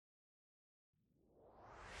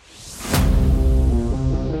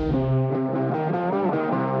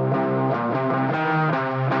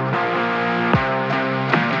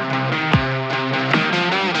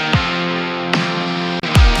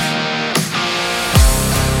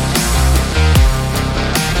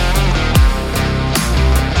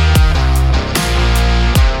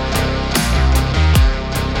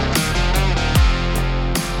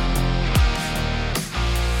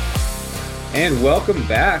And welcome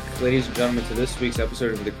back, ladies and gentlemen, to this week's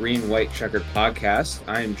episode of the Green White Checkered Podcast.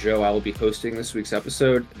 I am Joe. I will be hosting this week's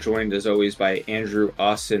episode, joined as always by Andrew,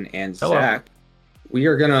 Austin, and Hello. Zach. We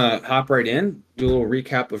are going to hop right in, do a little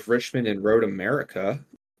recap of Richmond and Road America.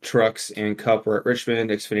 Trucks and Cup were at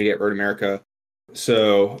Richmond, Xfinity at Road America.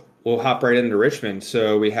 So we'll hop right into Richmond.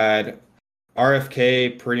 So we had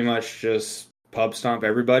RFK pretty much just pub stomp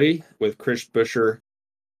everybody, with Chris Buescher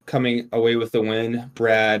coming away with the win.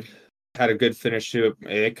 Brad had a good finish to it.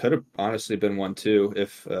 It could have honestly been 1-2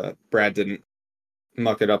 if Brad didn't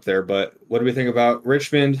muck it up there. But what do we think about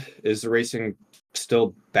Richmond? Is the racing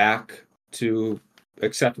still back to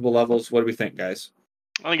acceptable levels? What do we think, guys?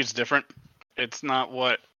 I think it's different. It's not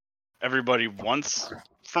what everybody wants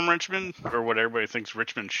from Richmond or what everybody thinks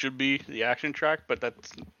Richmond should be, the action track, but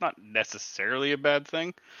that's not necessarily a bad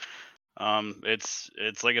thing. It's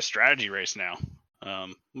like a strategy race now,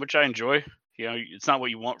 which I enjoy. You know, it's not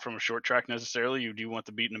what you want from a short track necessarily. You do want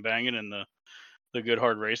the beating and banging and the good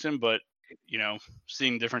hard racing, but you know,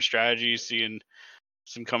 seeing different strategies, seeing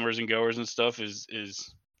some comers and goers and stuff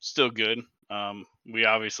is still good. We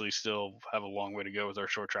obviously still have a long way to go with our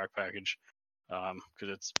short track package, because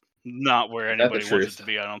it's not where anybody wants it to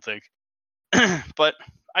be, I don't think. But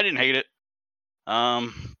I didn't hate it.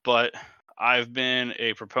 But I've been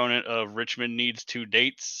a proponent of Richmond needs 2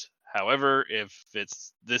 dates. However, if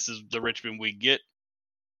this is the Richmond we get,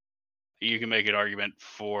 you can make an argument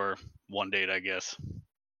for 1 date, I guess.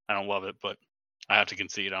 I don't love it, but I have to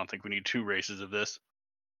concede. I don't think we need 2 races of this.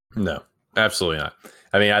 No, absolutely not.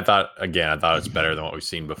 I mean, I thought it's better than what we've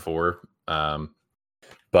seen before. But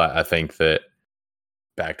I think that,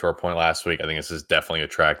 back to our point last week, I think this is definitely a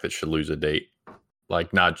track that should lose a date.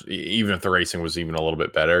 Like, not even if the racing was even a little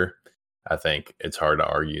bit better, I think it's hard to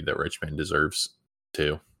argue that Richmond deserves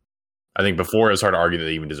 2. I think before it was hard to argue that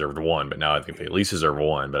they even deserved 1, but now I think they at least deserve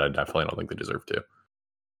 1, but I definitely don't think they deserve 2.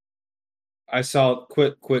 I saw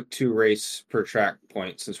quick 2 race per track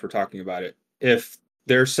point since we're talking about it. If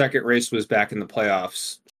their second race was back in the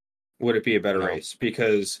playoffs, would it be a better race?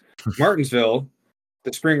 Because Martinsville,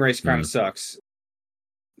 the spring race kind of sucks.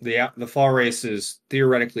 The fall race is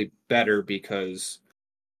theoretically better because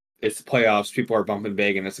it's the playoffs. People are bumping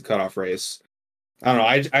big and it's a cutoff race. I don't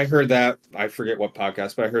know. I heard that. I forget what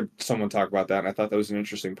podcast, but I heard someone talk about that, and I thought that was an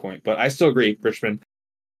interesting point. But I still agree, Richmond.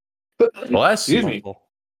 Excuse me.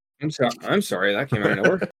 I'm sorry. That came out of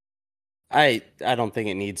nowhere. I don't think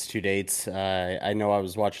it needs 2 dates. I know I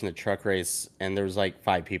was watching the truck race, and there was like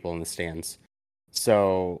 5 people in the stands.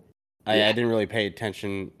 So I didn't really pay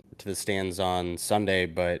attention to the stands on Sunday,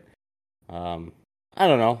 but I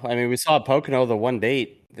don't know. I mean, we saw at Pocono the 1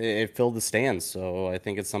 date. It filled the stands, so I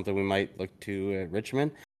think it's something we might look to at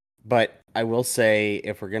Richmond. But I will say,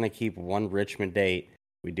 if we're going to keep 1 Richmond date,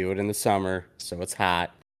 we do it in the summer, so it's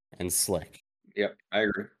hot and slick. Yep, I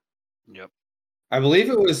agree. Yep. I believe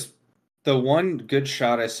it was the one good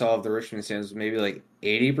shot I saw of the Richmond stands was maybe like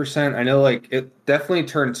 80%. I know like it definitely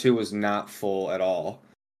turn 2 was not full at all,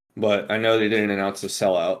 but I know they didn't announce a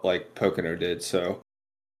sellout like Pocono did, so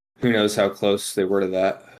who knows how close they were to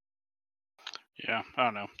that. Yeah, I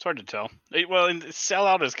don't know. It's hard to tell. And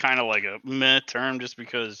sellout is kind of like a meh term, just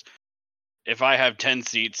because if I have 10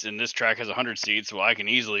 seats and this track has 100 seats, well, I can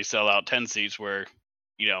easily sell out 10 seats where,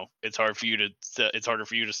 you know, it's harder for you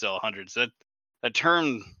to sell 100. So that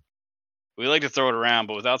term, we like to throw it around,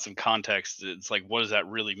 but without some context, it's like, what does that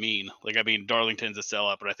really mean? Like, I mean, Darlington's a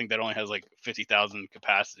sellout, but I think that only has like 50,000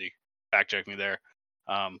 capacity. Fact check me there.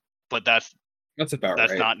 But that's about right.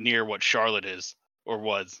 That's not near what Charlotte is or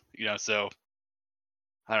was, you know, so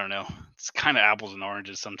I don't know. It's kind of apples and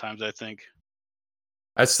oranges sometimes, I think.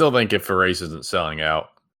 I still think if a race isn't selling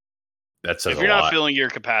out, that says a lot. If you're not filling your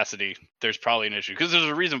capacity, there's probably an issue. Because there's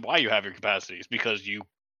a reason why you have your capacity. It's because you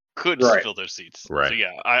could fill those seats. Right. So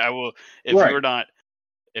yeah, I will.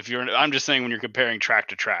 I'm just saying when you're comparing track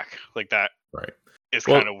to track like that, right? It's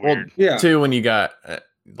kind of weird. Yeah. Too, when you got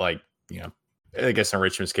I guess in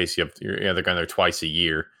Richmond's case, they're going there twice a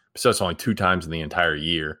year, so it's only 2 times in the entire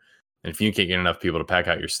year. And if you can't get enough people to pack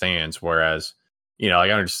out your stands, whereas, you know, like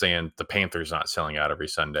I understand the Panthers not selling out every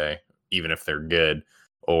Sunday, even if they're good,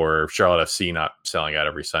 or Charlotte FC not selling out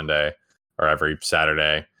every Sunday or every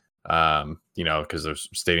Saturday, you know, because those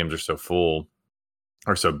stadiums are so full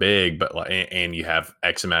or so big, but and you have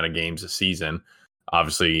X amount of games a season.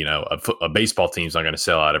 Obviously, you know, a baseball team's not going to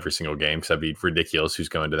sell out every single game because that'd be ridiculous. Who's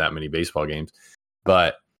going to that many baseball games?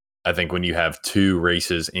 But I think when you have 2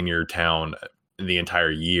 races in your town the entire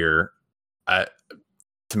year,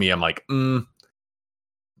 to me, I'm like,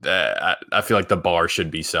 I feel like the bar should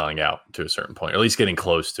be selling out to a certain point, or at least getting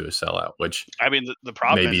close to a sellout, which I mean, the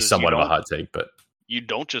problem may be somewhat of a hot take, but you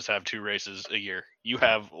don't just have 2 races a year. You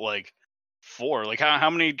have like 4. Like how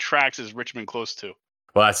many tracks is Richmond close to?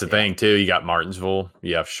 Well, that's the thing too. You got Martinsville,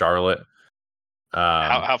 you have Charlotte.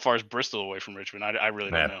 How far is Bristol away from Richmond? I really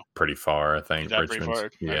don't know. Pretty far, I think. Is that pretty far?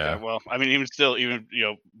 Yeah. Okay, well, I mean, even still,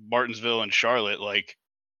 Martinsville and Charlotte, like,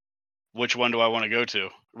 which one do I want to go to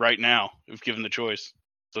right now if given the choice?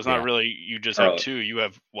 So it's not really you just have 2. You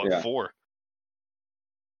have 4.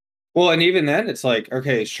 Well, and even then, it's like,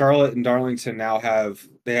 okay, Charlotte and Darlington now have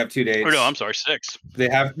 2 dates. Or no, I'm sorry, 6. They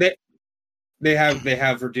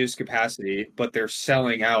have reduced capacity, but they're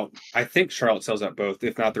selling out. I think Charlotte sells out both,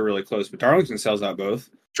 if not they're really close. But Darlington sells out both.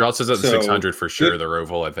 Charlotte sells out the 600 for sure. The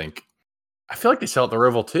Roval, I think. I feel like they sell at the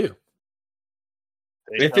Roval too.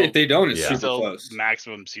 If they don't, it's super close.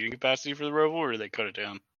 Maximum seating capacity for the Roval, or they cut it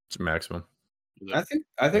down? It's maximum. I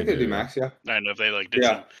think they do max. Yeah. I don't know if they did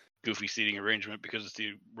some goofy seating arrangement because it's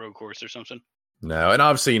the road course or something. No, and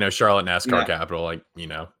obviously, Charlotte NASCAR capital,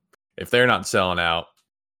 if they're not selling out,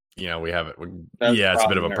 we have it. It's a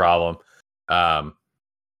bit of a problem.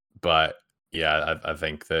 But yeah, I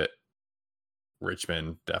think that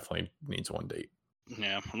Richmond definitely needs 1 date.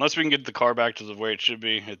 Yeah, unless we can get the car back to the way it should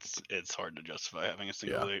be, it's hard to justify having a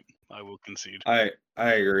single date. I will concede. I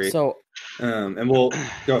agree. So, and we'll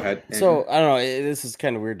go ahead. Andrew. So I don't know. This is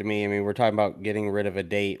kind of weird to me. I mean, we're talking about getting rid of a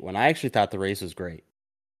date when I actually thought the race was great.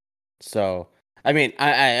 So, I mean,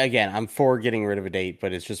 I'm for getting rid of a date,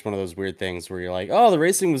 but it's just one of those weird things where you're like, oh, the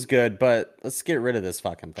racing was good, but let's get rid of this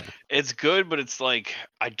fucking thing. It's good, but it's like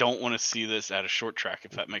I don't want to see this at a short track,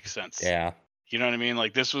 if that makes sense. Yeah. You know what I mean?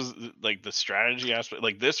 Like this was like the strategy aspect.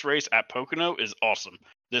 Like this race at Pocono is awesome.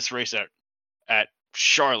 This race at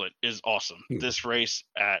Charlotte is awesome. This race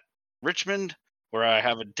at Richmond, where I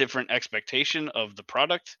have a different expectation of the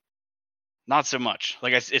product, not so much.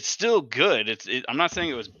 Like it's still good. I'm not saying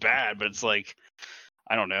it was bad, but it's like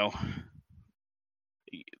I don't know.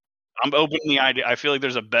 I'm open to the idea. I feel like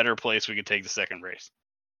there's a better place we could take the second race.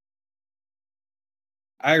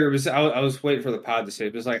 I agree. I was waiting for the pod to say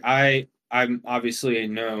it. It's like I'm obviously a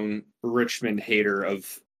known Richmond hater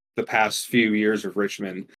of the past few years of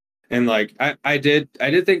Richmond. And like I did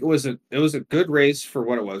think it was a good race for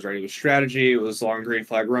what it was, right? It was strategy, it was long green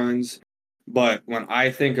flag runs. But when I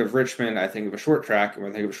think of Richmond, I think of a short track. And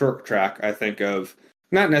when I think of a short track, I think of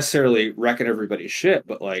not necessarily wrecking everybody's shit,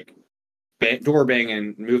 but like door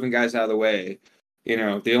banging, moving guys out of the way.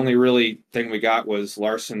 The only really thing we got was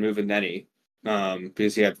Larson moving Nenny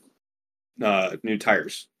because he had new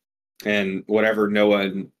tires. And whatever Noah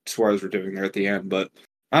and Suarez were doing there at the end. But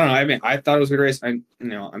I don't know. I mean, I thought it was a good race.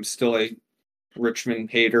 I'm still a Richmond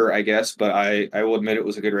hater, I guess, but I will admit it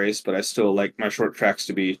was a good race, but I still like my short tracks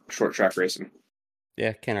to be short track racing.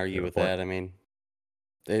 Yeah, can't argue with that. I mean,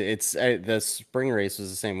 it's the spring race was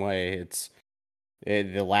the same way.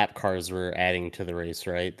 The lap cars were adding to the race,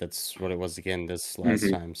 right? That's what it was again this last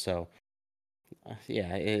time. So,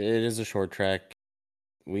 yeah, it is a short track.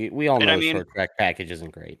 We all know short track package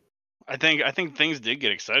isn't great. I think things did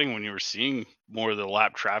get exciting when you were seeing more of the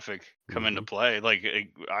lap traffic come into play. Like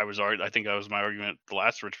I think that was my argument. The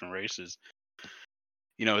last Richmond race is,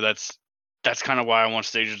 that's kind of why I want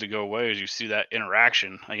stages to go away. Is you see that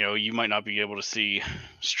interaction. You might not be able to see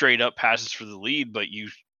straight up passes for the lead, but you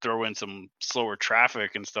throw in some slower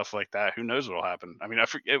traffic and stuff like that. Who knows what'll happen? I mean, I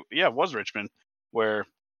forget. Yeah, it was Richmond where.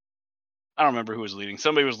 I don't remember who was leading.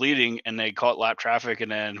 Somebody was leading, and they caught lap traffic, and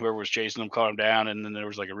then whoever was chasing them caught them down, and then there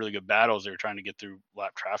was like a really good battle as they were trying to get through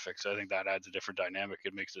lap traffic. So I think that adds a different dynamic.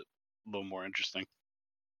 It makes it a little more interesting.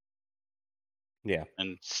 Yeah,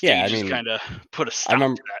 and just kind of put a stop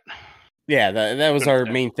to that. Yeah, that was our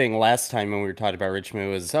main thing last time when we were talking about Richmond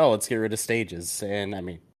was, let's get rid of stages. And I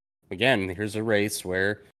mean, again, here's a race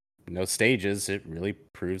where no stages. It really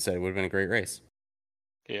proves that it would have been a great race.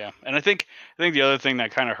 Yeah, and I think the other thing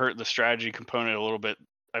that kind of hurt the strategy component a little bit.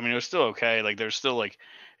 I mean, it was still okay. Like there's still like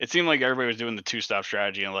it seemed like everybody was doing the 2-stop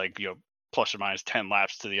strategy and like plus or minus 10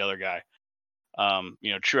 laps to the other guy.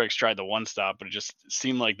 Truex tried the 1-stop, but it just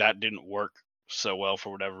seemed like that didn't work so well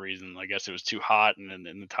for whatever reason. I guess it was too hot and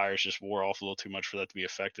the tires just wore off a little too much for that to be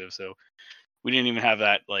effective. So we didn't even have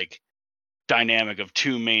that like dynamic of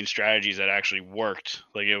 2 main strategies that actually worked.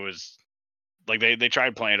 Like it was. Like they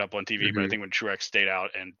tried playing it up on TV, but I think when Truex stayed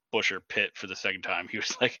out and Buescher pit for the second time, he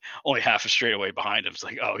was like only half a straightaway behind him. It's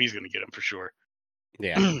like, oh, he's going to get him for sure.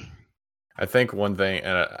 Yeah. I think one thing,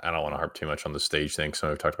 and I don't want to harp too much on the stage thing, so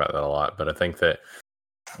we've talked about that a lot, but I think that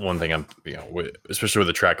one thing especially with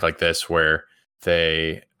a track like this where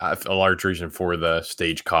a large reason for the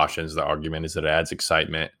stage cautions, the argument is that it adds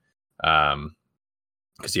excitement.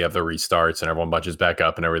 Because you have the restarts and everyone bunches back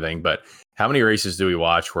up and everything. But how many races do we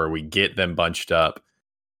watch where we get them bunched up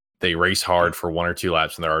they race hard for 1 or 2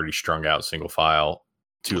 laps and they're already strung out single file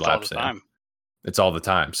 2 It's all laps the in. time. It's all the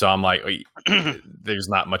time. So I'm like, there's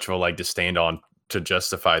not much of a leg to stand on to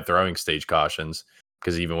justify throwing stage cautions,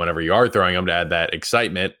 because even whenever you are throwing them to add that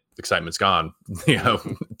excitement's gone.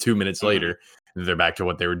 2 minutes later, they're back to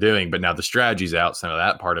what they were doing. But now the strategy's out, so now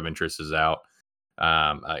that part of interest is out.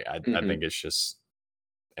 I think it's just,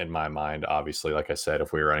 in my mind, obviously, like I said,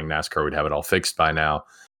 if we were running NASCAR, we'd have it all fixed by now,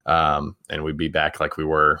 and we'd be back like we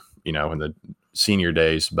were, in the senior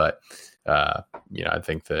days. But I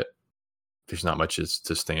think that there's not much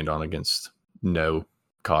to stand on against no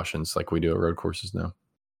cautions like we do at road courses now.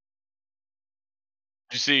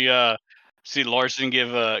 Did you see Larson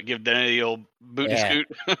give Denny the old boot and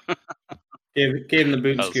scoot? Gave him the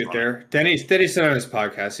boot and scoot there. Denny said on his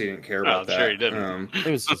podcast he didn't care about that. Sure he didn't.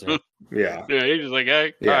 It was just yeah. Yeah, he's just like,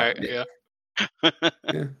 hey, all right, yeah.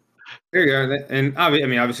 Yeah. There you go. And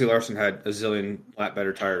obviously Larson had a zillion lap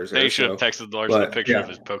better tires. They should have texted Larson a picture of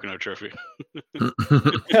his Pocono trophy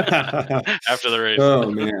after the race.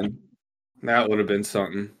 Oh man, that would have been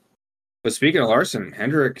something. But speaking of Larson,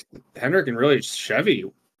 Hendrick and really Chevy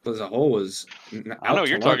as a whole was. I know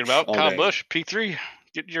you're talking about Kyle Busch P3.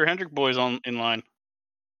 Get your Hendrick boys in line.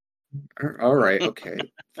 All right, okay,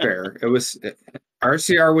 fair. It was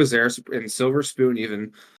RCR was there, and Silver Spoon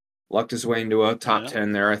even lucked his way into a top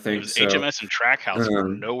 10 there. I think it was HMS and Trackhouse were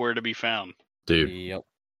nowhere to be found. Dude, yep.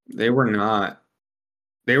 They were not.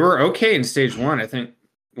 They were okay in stage 1. I think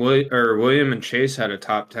William and Chase had a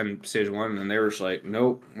top 10 stage 1, and they were just like,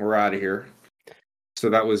 nope, we're out of here. So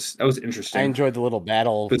that was interesting. I enjoyed the little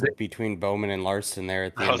battle between Bowman and Larson there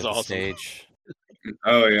at the end of the stage.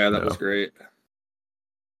 Oh yeah, that was great.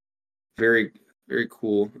 Very, very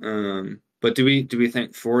cool. But do we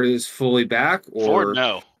think Ford is fully back, or Ford,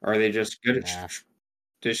 no? Are they just good at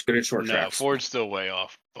short tracks? No, Ford's still way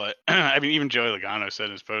off. But even Joey Logano said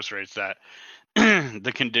in his post race that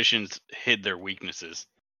the conditions hid their weaknesses.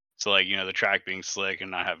 So the track being slick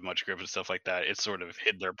and not having much grip and stuff like that, it sort of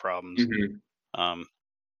hid their problems. I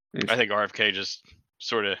think RFK just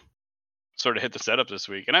sort of hit the setup this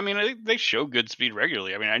week, and they show good speed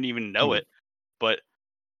regularly. I didn't even know it, but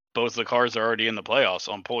both the cars are already in the playoffs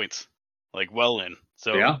on points, well in.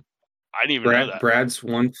 So yeah, I didn't even know that. Brad's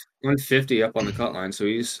 150 up on the cut line, so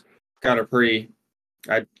he's got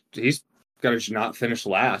he's got to not finish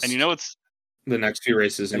last. And it's the next few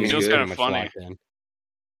races. And it's kind of funny.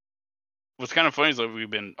 What's kind of funny is we've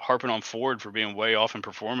been harping on Ford for being way off in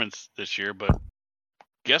performance this year, but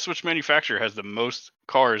guess which manufacturer has the most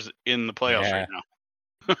cars in the playoffs right now?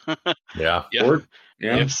 Yeah. Ford.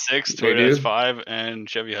 Yeah. They have 6, Toyota has 5, and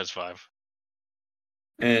Chevy has 5.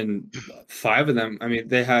 And 5 of them,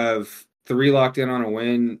 they have 3 locked in on a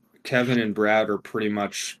win. Kevin and Brad are pretty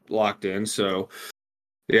much locked in. So,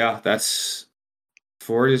 yeah,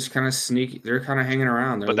 Ford is kind of sneaky. They're kind of hanging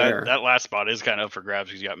around. But that last spot is kind of up for grabs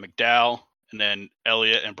because you got McDowell and then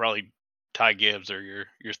Elliott and probably Ty Gibbs are your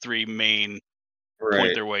 3 main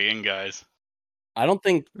point their way in guys. I don't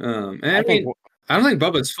think. I don't think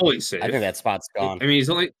Bubba's fully safe. I think that spot's gone. He's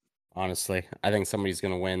only. Honestly, I think somebody's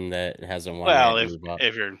going to win that hasn't won. Well,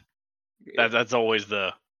 if you're, that's always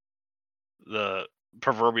the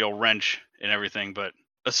proverbial wrench in everything. But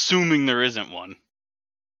assuming there isn't one,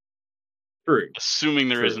 true. Assuming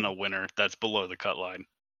there isn't a winner that's below the cut line,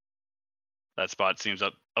 that spot seems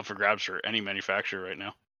up for grabs for any manufacturer right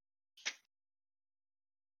now.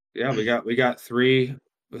 Yeah, we got 3,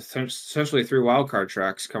 essentially 3 wildcard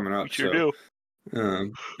tracks coming up. We sure do.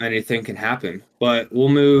 Anything can happen, but we'll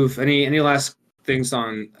move. Any last things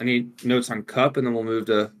on any notes on Cup, and then we'll move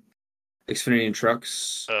to Xfinity and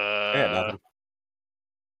trucks. Well,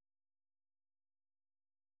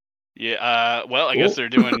 I guess they're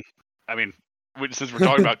doing. Since we're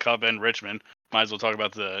talking about Cup and Richmond, might as well talk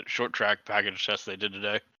about the short track package test they did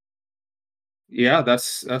today. Yeah,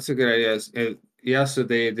 that's a good idea. Yeah, so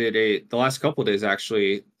they did the last couple of days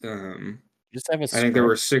actually. Just have I think there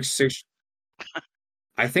were 6.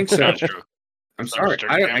 I think so. That's true. I'm sorry,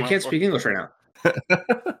 I can't speak English right now.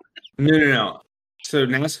 No. So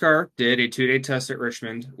NASCAR did a 2-day test at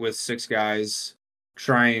Richmond with 6 guys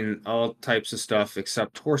trying all types of stuff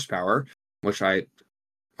except horsepower, which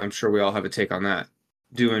I'm sure we all have a take on that.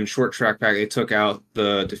 Doing short track pack, they took out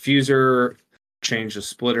the diffuser, changed the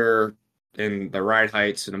splitter and the ride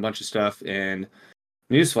heights and a bunch of stuff. And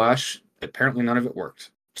newsflash, apparently none of it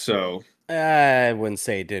worked. So I wouldn't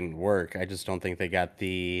say it didn't work. I just don't think they got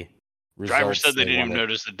the results. Driver said they didn't even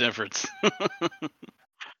notice the difference.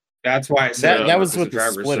 That's why I said that was with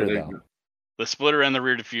the splitter, though. The splitter and the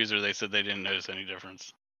rear diffuser, they said they didn't notice any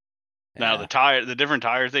difference. Yeah. Now the different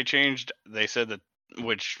tires they changed, they said that,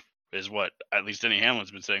 which is what at least Denny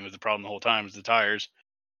Hamlin's been saying was the problem the whole time is the tires.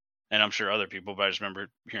 And I'm sure other people, but I just remember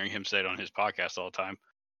hearing him say it on his podcast all the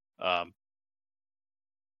time.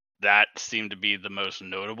 That seemed to be the most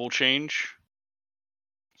notable change.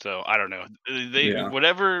 So I don't know.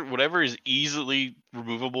 Whatever is easily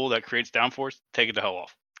removable that creates downforce, take it the hell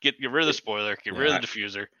off. Get rid of the spoiler, get rid of the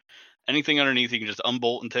diffuser. Anything underneath you can just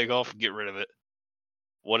unbolt and take off, get rid of it.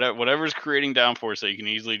 Whatever's creating downforce that you can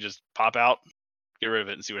easily just pop out, get rid of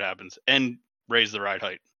it and see what happens. And raise the ride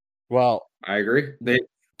height. Well, I agree. They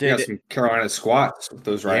got some Carolina squats with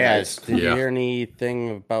those ride heights. Did you hear anything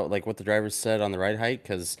about like what the drivers said on the ride height?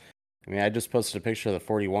 Because I mean, I just posted a picture of the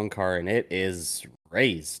 41 car and it is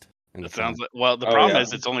raised. It sounds like the problem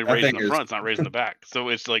is it's only raising the front, it's not raising the back. So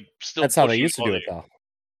it's like still. That's how they used to do it, though.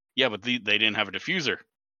 Yeah, but they didn't have a diffuser.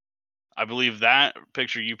 I believe that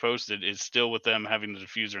picture you posted is still with them having the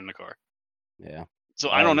diffuser in the car. Yeah. So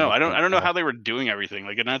I don't know. I don't know how they were doing everything.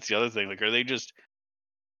 Like, and that's the other thing. Like, are they just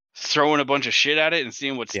throwing a bunch of shit at it and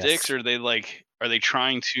seeing what sticks, or are they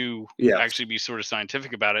trying to actually be sort of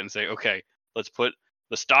scientific about it and say, okay, let's put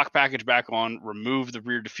the stock package back on, remove the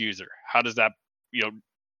rear diffuser. How does that,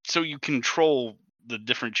 so you control the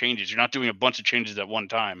different changes. You're not doing a bunch of changes at one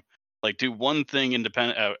time. Like, do one thing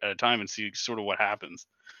independent at a time and see sort of what happens.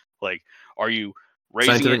 Like, are you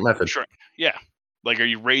raising scientific method? Yeah. Like, are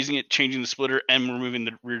you raising it, changing the splitter, and removing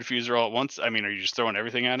the rear diffuser all at once? I mean, are you just throwing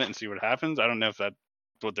everything at it and see what happens? I don't know if that's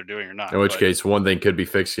what they're doing or not. In which case, one thing could be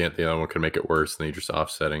fixing it, the other one could make it worse, and you're just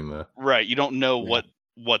offsetting the. Right. You don't know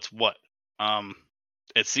what's what.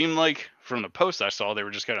 It seemed like from the post I saw, they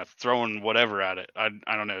were just kind of throwing whatever at it. I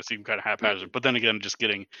don't know. It seemed kind of haphazard. But then again, just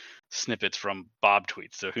getting snippets from Bob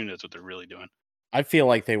tweets. So who knows what they're really doing. I feel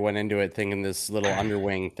like they went into it thinking this little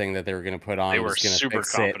underwing thing that they were going to put on. They were super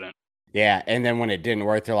confident. Yeah. And then when it didn't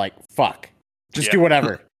work, they're like, fuck, just do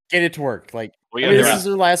whatever. Get it to work. Like, this is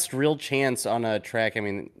their last real chance on a track. I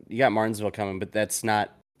mean, you got Martinsville coming, but there's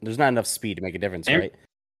not enough speed to make a difference, right?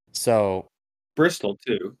 So Bristol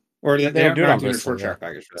too. Or they don't do it on Bristol.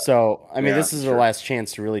 Bristol, So, I mean, this is their last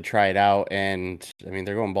chance to really try it out. And, I mean,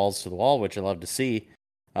 they're going balls to the wall, which I love to see.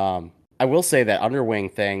 I will say that underwing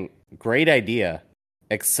thing, great idea,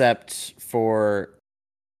 except for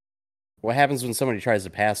what happens when somebody tries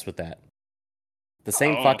to pass with that. The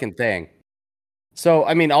same fucking thing. So,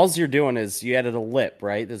 I mean, all you're doing is you added a lip,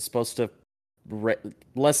 right? That's supposed to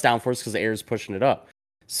less downforce because the air is pushing it up.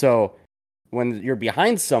 So, when you're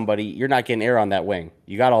behind somebody, you're not getting air on that wing.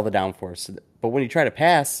 You got all the downforce. But when you try to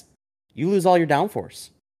pass, you lose all your downforce.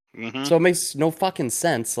 Mm-hmm. So it makes no fucking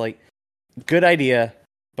sense. Like, good idea,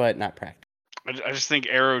 but not practical. I just think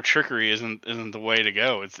aero trickery isn't the way to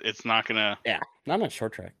go. It's not gonna. Yeah, not on a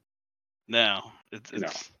short track. No,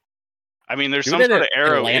 it's. I mean, there's some sort of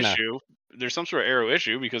aero issue. There's some sort of aero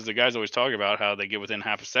issue because the guys always talk about how they get within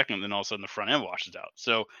half a second, and then all of a sudden the front end washes out.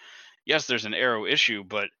 So, yes, there's an aero issue,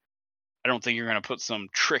 but I don't think you're going to put some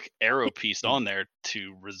trick aero piece on there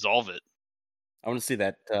to resolve it. I want to see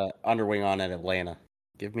that underwing on at Atlanta.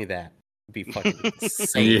 Give me that. It'd be fucking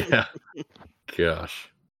insane. Yeah. Gosh.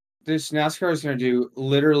 This NASCAR is going to do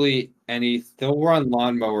literally they'll run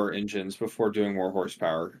lawnmower engines before doing more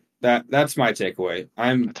horsepower. That's my takeaway.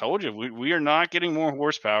 I told you we are not getting more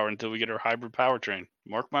horsepower until we get our hybrid powertrain.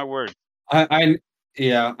 Mark my word. I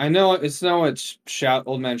know it's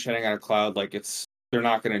old man shouting out a cloud like they're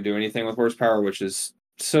not going to do anything with horsepower, which is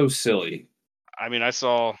so silly. I mean,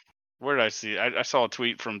 where did I see? I saw a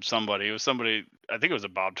tweet from somebody. It was somebody, I think it was a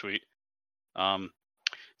Bob tweet,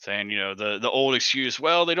 saying, the old excuse,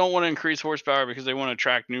 well, they don't want to increase horsepower because they want to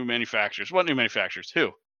attract new manufacturers. What new manufacturers?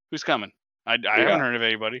 Who's coming? I haven't heard of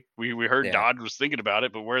anybody. We heard Dodge was thinking about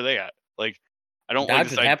it, but where are they at? Like, I don't like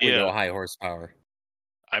this idea. Happily go high horsepower.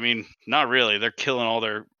 I mean, not really. They're killing all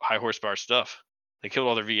their high horsepower stuff. They killed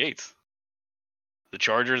all their V8s. The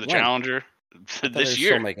Charger, the Challenger, this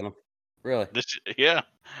year. Still making them. Really?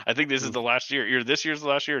 I think this is the last year. Either this year's the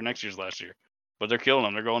last year or next year's the last year. But they're killing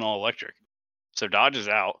them. They're going all electric. So Dodge is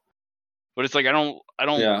out. But it's like I don't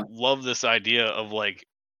love this idea of like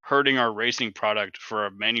hurting our racing product for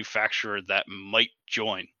a manufacturer that might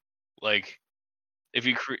join. Like, if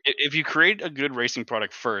you create a good racing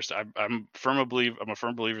product first, I'm a firm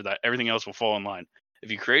believer that everything else will fall in line.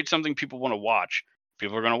 If you create something people want to watch,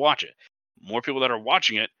 people are going to watch it. More people that are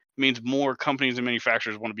watching it means more companies and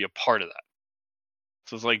manufacturers want to be a part of that.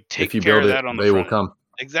 So it's like take care of that on the front end. They will come.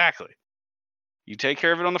 Exactly. You take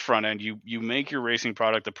care of it on the front end. You make your racing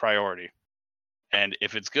product a priority, and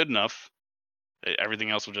if it's good enough, everything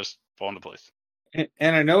else will just fall into place.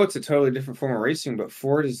 And I know it's a totally different form of racing, but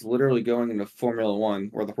Ford is literally going into Formula One,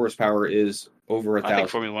 where the horsepower is over I think 1,000.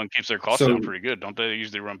 Formula One keeps their costs So- down pretty good, don't they? They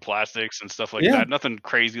usually run plastics and stuff like Yeah. that. Nothing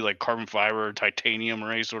crazy like carbon fiber or titanium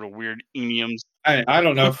or any sort of weird eniums. I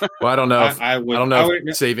don't know. If, Well, I don't know. I would. I don't know would-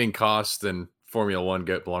 if saving costs and Formula One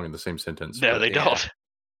belong in the same sentence. No, but- they yeah. don't.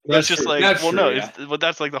 That's It's just true. like, That's well, true, no, yeah. but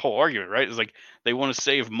that's like the whole argument, right? It's like they want to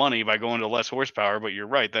save money by going to less horsepower, but you're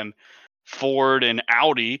right. Then Ford and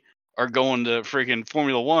Audi are going to freaking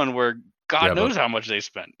Formula One, where God Yeah, but- knows how much they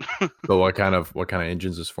spent. But what kind of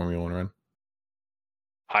engines does Formula One run?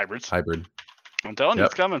 Hybrids. Hybrid. I'm telling you,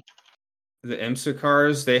 Yep. it's coming. The IMSA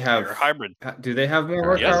cars, they have They're hybrid. Do they have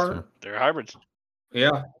more Yes. horsepower? They're hybrids.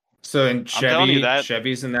 Yeah. So in telling you that-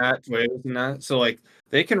 Chevys and that, Toyotas and that. So like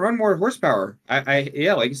they can run more horsepower.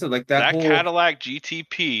 Yeah, like you said, like That whole Cadillac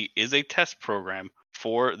GTP is a test program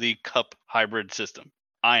for the Cup hybrid system.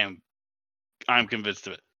 I'm convinced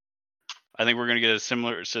of it. I think we're going to get a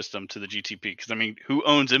similar system to the GTP because I mean, who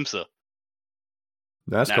owns IMSA?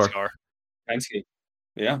 NASCAR. Penske.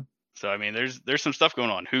 Yeah. So I mean, there's some stuff going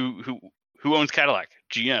on. Who owns Cadillac?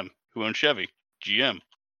 GM. Who owns Chevy? GM.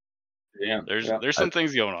 Yeah. There's some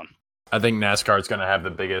things going on. I think NASCAR is going to have the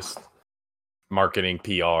biggest marketing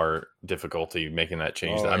PR difficulty making that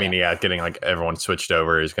change. Oh, I mean, yeah, getting like everyone switched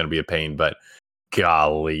over is going to be a pain, but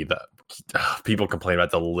golly, people complain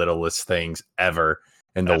about the littlest things ever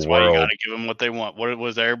in That's the why you world. got to give them what they want. What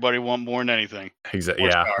was everybody want more than anything? Exactly.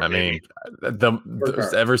 Yeah, Horsepower, I mean,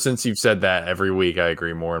 ever since you've said that every week, I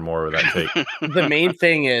agree more and more with that take. The main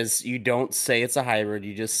thing is you don't say it's a hybrid.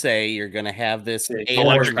 You just say you're going to have this Electric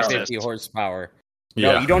 850 assist. horsepower.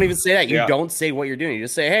 No, Yeah. you don't even say that. You Yeah. don't say what you're doing. You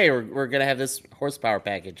just say, hey, we're going to have this horsepower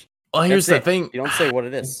package. Well, here's That's the it. thing. You don't say what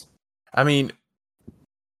it is. I mean,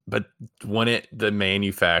 but when the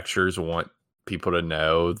manufacturers want people to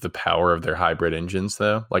know the power of their hybrid engines,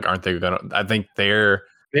 though, like, aren't they gonna? I think they're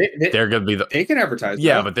gonna be the They can advertise.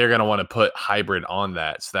 yeah, that. but they're gonna want to put hybrid on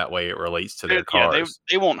that so that way it relates to their Yeah, cars.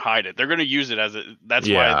 they won't hide it. They're going to use it as a. That's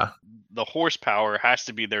Yeah. why the horsepower has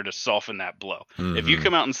to be there to soften that blow. If you Mhm.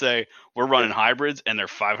 come out and say we're running hybrids and they're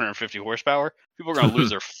 550 horsepower, people are going to lose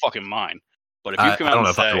their fucking mind. But if you come I out don't and know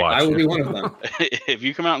if I'd say, watch I will it. be one of them. if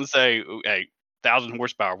you come out and say, hey, 1,000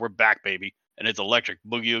 horsepower, we're back, baby, and it's electric,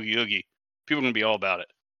 boogie oogie oogie, people are going to be all about it.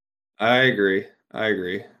 I agree.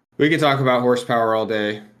 We could talk about horsepower all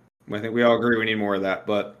day. I think we all agree we need more of that.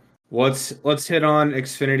 But let's hit on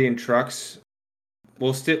Xfinity and trucks.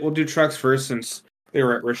 We'll do trucks first since they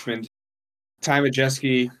were at Richmond. Ty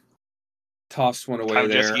Majeski tossed one away Ty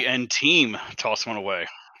there. Majeski and team toss one away.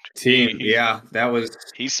 Team, yeah, that was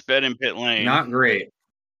He sped in pit lane. not great.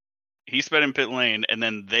 He sped in pit lane, and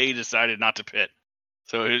then they decided not to pit.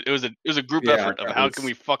 So it was a group Yeah, effort of that how was- can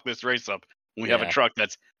we fuck this race up when we have a Yeah. truck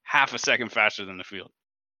that's half a second faster than the field.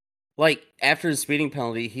 Like, after the speeding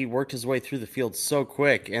penalty, he worked his way through the field so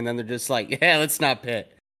quick, and then they're just like, yeah, let's not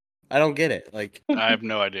pit. I don't get it. Like, I have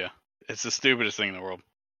no idea. It's the stupidest thing in the world.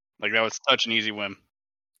 Like, that was such an easy win.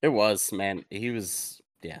 it was, man. He was,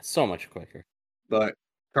 so much quicker. But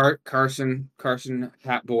Carson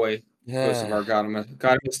Hat Boy Kosovar got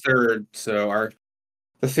him his third. So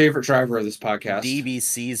the favorite driver of this podcast.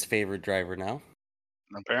 DBC's favorite driver now.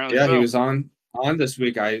 Apparently, Yeah, so. he was on this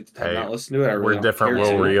week. I have Hey, not listened to it. I really We're don't different. care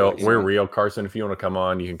We're to. real. So- We're real, Carson. If you want to come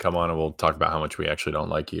on, you can come on, and we'll talk about how much we actually don't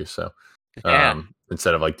like you. So, Yeah.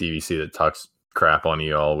 instead of like DVC that talks crap on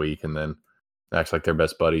you all week and then acts like they're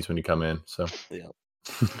best buddies when you come in. So,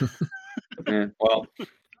 Yeah, well,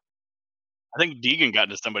 I think Deegan got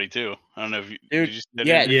into somebody too. I don't know if you. Dude, did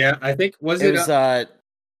you yeah. yeah, I think It was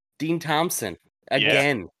Dean Thompson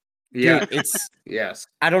again. yeah, Dude, it's yes.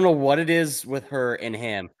 I don't know what it is with her and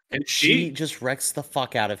him. And She just wrecks the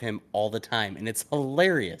fuck out of him all the time, and it's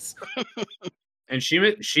hilarious. she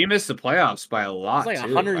missed the playoffs by a lot. It's like too,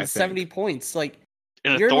 I 170 think. points. Like,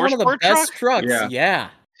 in a you're Thor one of the Sport best truck? trucks. Yeah.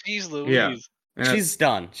 Jeez Louise. Yeah. Yeah, She's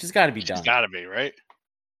done. She's got to be She's done. got to be, right?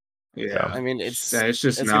 yeah. I mean, it's Yeah, it's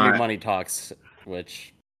just it's gonna not, be money talks,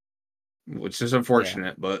 which which is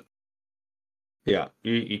unfortunate, but yeah,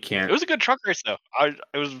 you can't. It was a good truck race, though.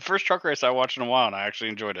 It was the first truck race I watched in a while, and I actually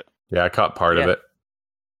enjoyed it. yeah, I caught part of Yeah. it.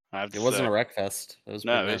 I have to it wasn't say. a wreck fest. It was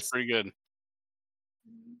No, pretty it was nice. pretty good.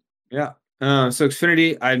 Yeah. So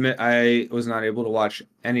Xfinity, I admit I was not able to watch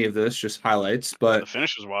any of this, just highlights, but The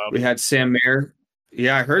finish was wild. we had Sam Mayer.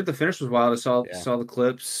 Yeah, I heard the finish was wild. I Yeah. saw the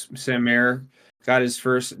clips. Sam Mayer got his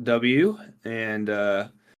first W, and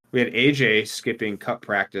we had AJ skipping cup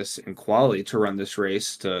practice and quality to run this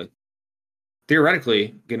race to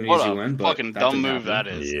theoretically get an What easy a win. But fucking that dumb didn't move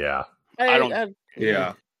happen. that is. Yeah, I don't-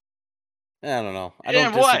 Yeah. I don't know. I Yeah,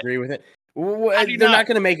 don't what? disagree with it. How do you They're not? not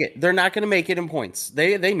going to make it. They're not going to make it in points.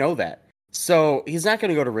 They know that. So he's not going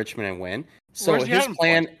to go to Richmond and win. So Where's he his having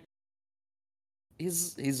plan, points?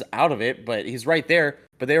 he's out of it, but he's right there.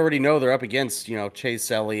 But they already know they're up against,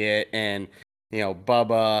 Chase Elliott and,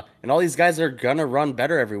 Bubba and all these guys are going to run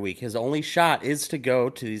better every week. His only shot is to go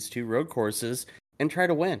to these 2 road courses and try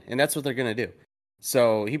to win. And that's what they're going to do.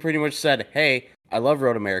 So he pretty much said, hey, I love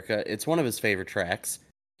Road America. It's one of his favorite tracks.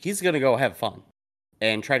 He's going to go have fun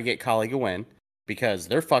and try to get Colleague a win because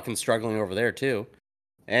they're fucking struggling over there too.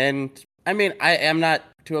 And I mean, I am not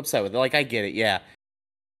too upset with it. Like, I get it. Yeah.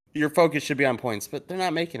 Your focus should be on points, but they're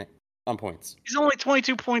not making it on points. He's only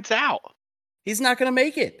 22 points out. He's not going to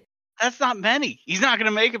make it. That's not many. He's not going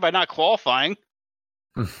to make it by not qualifying.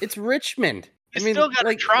 It's Richmond. He's still got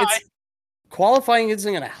to try. Qualifying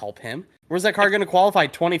isn't going to help him. Where's that car going to qualify?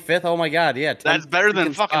 25th? Oh my God. Yeah. That's better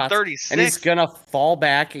than fucking spots, 36. And he's going to fall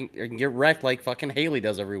back and get wrecked like fucking Haley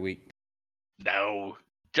does every week. No.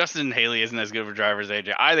 Justin Haley isn't as good of a driver as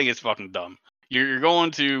AJ. I think it's fucking dumb. You're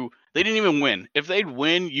going to. They didn't even win. If they'd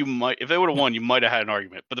win, you might. If they would have won, you might have had an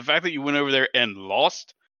argument. But the fact that you went over there and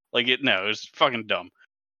lost, it was fucking dumb.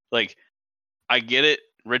 Like, I get it.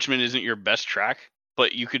 Richmond isn't your best track,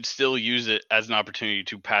 but you could still use it as an opportunity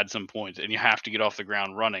to pad some points, and you have to get off the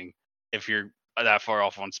ground running if you're that far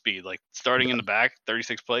off on speed. Like, starting in the back,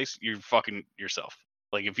 36th place, you're fucking yourself.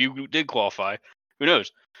 Like, if you did qualify, who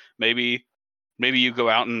knows? Maybe you go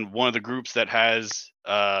out in one of the groups that has,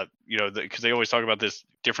 because they always talk about this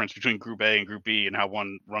difference between Group A and Group B and how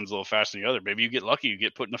one runs a little faster than the other. Maybe you get lucky, you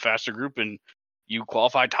get put in a faster group, and you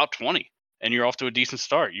qualify top 20, and you're off to a decent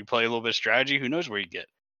start. You play a little bit of strategy. Who knows where you get?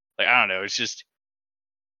 Like, I don't know. It's just,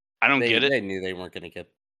 I don't get it. They knew they weren't going to get.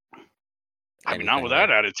 I mean, not with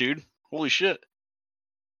that attitude. Holy shit.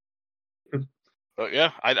 But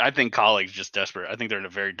yeah, I think Colleague's just desperate. I think they're in a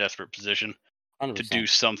very desperate position 100%. to do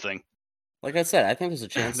something. Like I said, I think there's a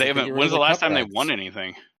chance. They haven't. When's the last time they won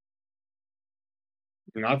anything?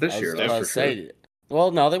 Not this year. That's for sure.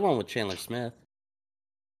 Well, no, they won with Chandler Smith.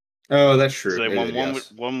 Oh, that's true. So they won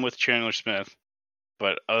one with Chandler Smith,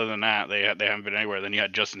 but other than that, they haven't been anywhere. Then you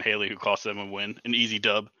had Justin Haley, who cost them a win, an easy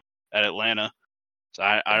dub at Atlanta. So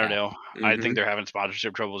I don't know. Mm-hmm. I think they're having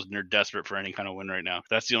sponsorship troubles, and they're desperate for any kind of win right now.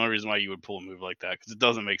 That's the only reason why you would pull a move like that, because it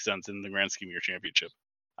doesn't make sense in the grand scheme of your championship.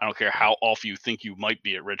 I don't care how off you think you might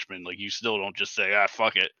be at Richmond. Like, you still don't just say,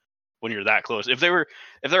 fuck it, when you're that close. If they're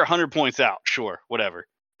 100 points out, sure, whatever.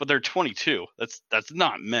 But they're 22. That's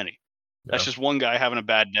not many. Yeah. That's just one guy having a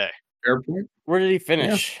bad day. Fair point. Where did he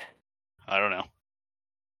finish? Yeah. I don't know.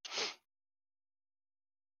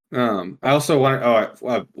 I also want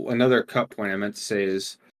another cup point I meant to say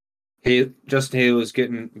is Justin Haley was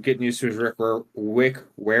getting used to his Wick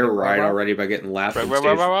Ware ride already by getting lapped by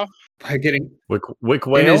getting Wick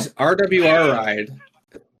Whale? in his RWR ride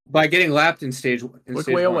by getting lapped in stage Wick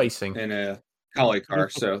Whale racing in a Collie car.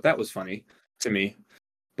 So that was funny to me.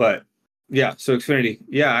 But yeah, so Xfinity,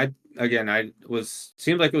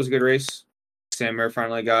 seemed like it was a good race. Sam Mayer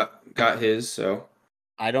finally got his. So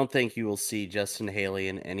I don't think you will see Justin Haley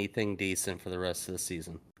in anything decent for the rest of the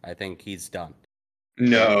season. I think he's done.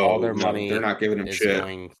 No, all their money they're not giving him is shit.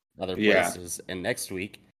 Going other places, and next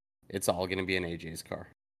week it's all going to be in AJ's car.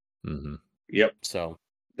 Mm-hmm. Yep. So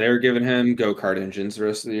they're giving him go-kart engines the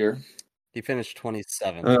rest of the year. He finished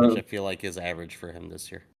 27th, which I feel like is average for him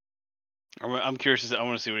this year. I'm curious. I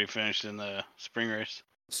want to see what he finished in the spring race.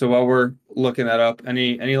 So while we're looking that up,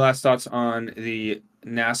 any last thoughts on the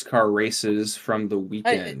NASCAR races from the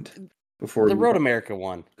weekend? Before the Road America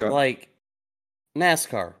one, like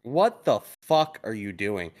NASCAR, what the fuck are you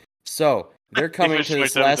doing? So they're coming to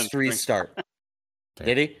this last restart.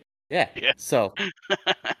 Did he? Yeah. So,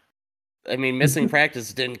 I mean, missing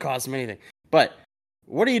practice didn't cost him anything. But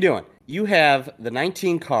what are you doing? You have the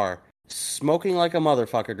 19 car smoking like a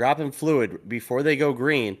motherfucker, dropping fluid before they go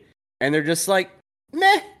green, and they're just like,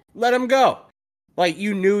 meh, let him go. Like,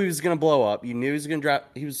 you knew he was going to blow up. You knew he was going to drop.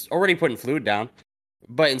 He was already putting fluid down.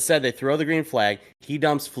 But instead, they throw the green flag. He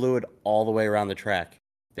dumps fluid all the way around the track.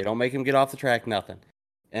 They don't make him get off the track, nothing.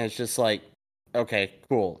 And it's just like, okay,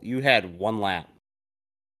 cool. You had one lap,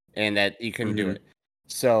 and that you couldn't do it.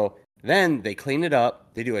 So then they clean it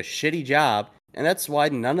up. They do a shitty job, and that's why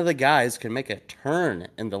none of the guys can make a turn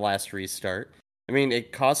in the last restart. I mean,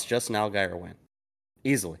 it cost Justin Allgaier a win.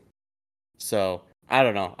 Easily. So, I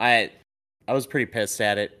don't know. I was pretty pissed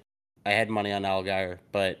at it. I had money on Allgaier,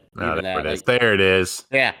 but even that, there it is.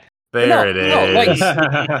 Yeah. There it is. No, like,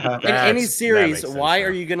 in any series, why are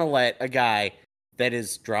you going to let a guy that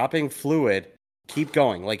is dropping fluid keep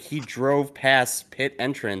going? Like, he drove past pit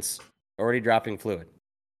entrance already dropping fluid.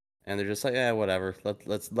 And they're just like, whatever.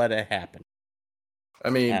 Let's let it happen. I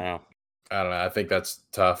mean, I don't know. I think that's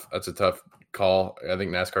tough. That's a tough call. I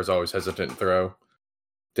think NASCAR's always hesitant to throw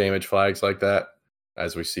damage flags like that,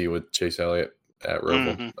 as we see with Chase Elliott at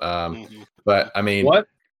Roval. But I mean, What?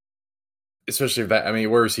 especially if that, I mean,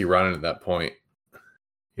 where was he running at that point?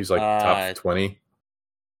 He was like top 20.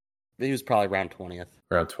 He was probably around 20th.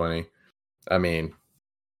 Around 20. I mean,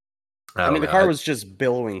 the car was just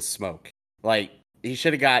billowing smoke. Like, he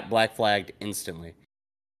should have got black flagged instantly.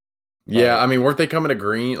 Yeah, I mean, weren't they coming to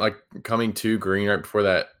green right before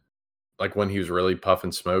that? Like when he was really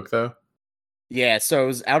puffing smoke, though? Yeah, so it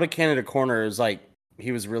was out of Canada corner. It was like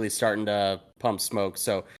he was really starting to pump smoke.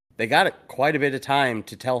 So they got quite a bit of time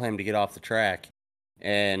to tell him to get off the track.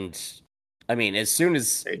 And, I mean, as soon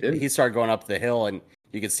as he started going up the hill and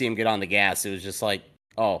you could see him get on the gas, it was just like,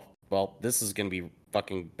 oh, well, this is going to be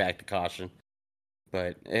fucking back to caution.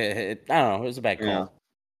 But I don't know. It was a bad call. Yeah.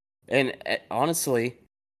 And honestly,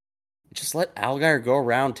 just let Allgaier go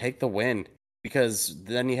around, take the win, because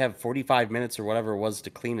then you have 45 minutes or whatever it was to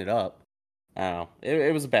clean it up. I don't know.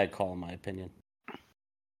 It was a bad call, in my opinion.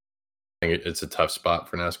 I think it's a tough spot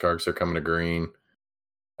for NASCAR because they're coming to green.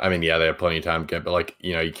 I mean, yeah, they have plenty of time to get, but like,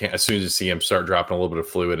 you know, you can't, as soon as you see him start dropping a little bit of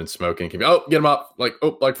fluid and smoking, get him up, like,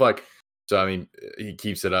 oh, black flag. So, I mean, he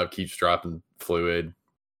keeps it up, keeps dropping fluid,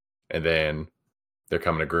 and then they're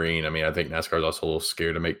coming to green. I mean, I think NASCAR is also a little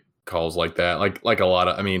scared to make calls like that. Like a lot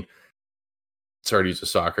of, I mean, sorry to use a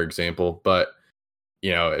soccer example, but,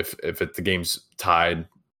 you know, if the game's tied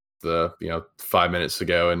 5 minutes to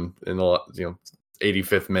go and in the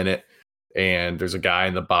 85th minute, and there's a guy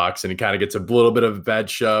in the box and he kind of gets a little bit of a bad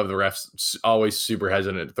shove, the ref's always super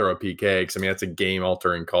hesitant to throw a PK because, I mean, that's a game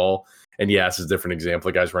altering call. And yes, it's a different example.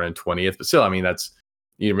 The guy's running 20th, but still, I mean, that's,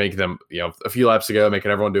 you make them, a few laps ago, making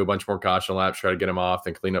everyone do a bunch more caution laps, try to get him off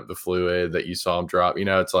and clean up the fluid that you saw him drop.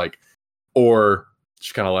 It's like, or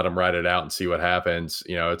just kind of let him ride it out and see what happens.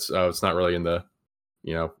 It's not really in the,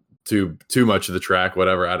 too much of the track,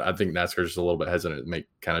 whatever. I think NASCAR's just a little bit hesitant to make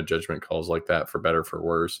kind of judgment calls like that, for better, for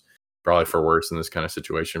worse. Probably for worse in this kind of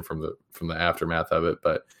situation from the aftermath of it.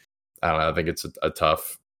 But I don't know. I think it's a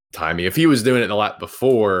tough timing. If he was doing it in the lap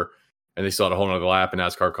before and they still had a whole nother lap and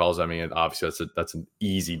NASCAR calls, I mean, obviously that's an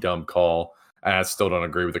easy, dumb call. And I still don't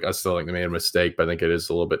agree with it. I still think they made a mistake, but I think it is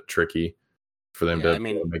a little bit tricky for them to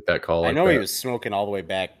make that call. I know he was smoking all the way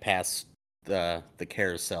back past the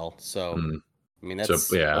carousel. So, I mean,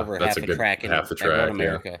 that's over half the track in Road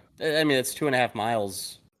America. Yeah. I mean, it's 2.5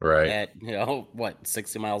 miles. Right. At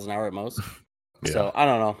 60 miles an hour at most. Yeah. So I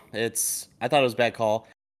don't know. I thought it was a bad call.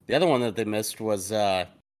 The other one that they missed was there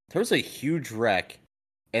was a huge wreck,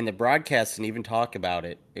 and the broadcast didn't even talk about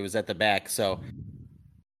it. It was at the back. So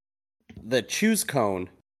the choose cone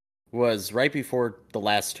was right before the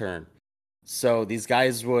last turn. So these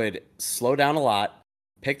guys would slow down a lot,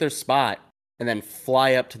 pick their spot, and then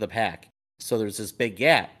fly up to the pack. So there's this big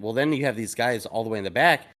gap. Well, then you have these guys all the way in the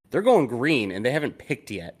back. They're going green, and they haven't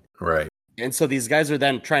picked yet. Right. And so these guys are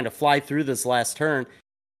then trying to fly through this last turn.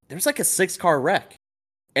 There's like a 6-car wreck.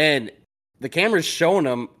 And the camera's showing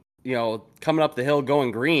them, coming up the hill,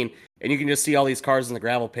 going green. And you can just see all these cars in the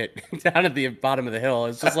gravel pit down at the bottom of the hill.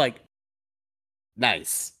 It's just like,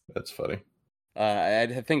 nice. That's funny.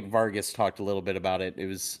 I think Vargas talked a little bit about it.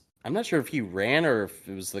 I'm not sure if he ran or if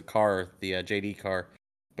it was the car, the JD car,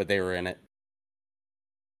 but they were in it.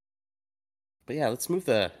 But yeah, let's move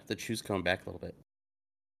the choose cone back a little bit.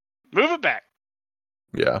 Move it back.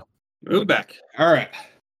 Yeah. Move it back. All right.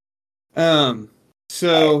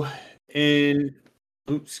 So in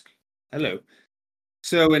other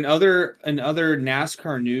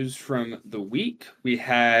NASCAR news from the week, we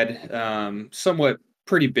had somewhat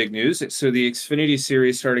pretty big news. So the Xfinity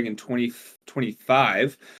Series starting in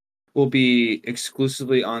 2025 will be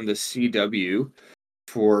exclusively on the CW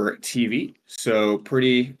for TV. So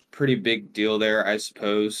pretty big deal there, I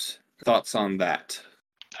suppose. Thoughts on that?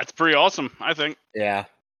 That's pretty awesome, I think. Yeah.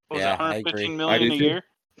 What was it, $115 million a year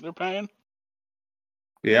they're paying?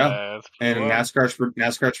 Yeah. And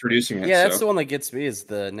NASCAR's producing it. Yeah, that's the one that gets me, is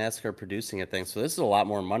the NASCAR producing it thing. So this is a lot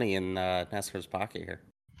more money in NASCAR's pocket here.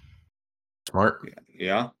 Smart.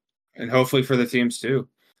 Yeah. And hopefully for the teams too.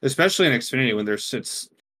 Especially in Xfinity when there's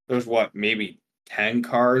maybe 10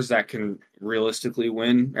 cars that can realistically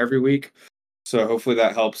win every week. So hopefully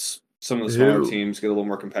that helps some of the smaller teams get a little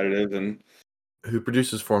more competitive. And who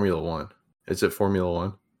produces Formula One? Is it Formula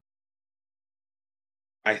One?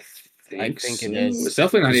 I think it is. It's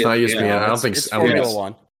definitely not. It's not ESPN. I don't think it's Formula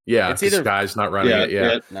One. Yeah, it's either Sky's not running it.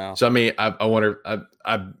 Yeah. No. So I mean, I wonder.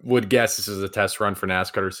 I would guess this is a test run for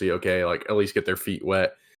NASCAR to see. Okay, like at least get their feet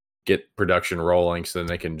wet, get production rolling, so then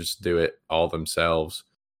they can just do it all themselves.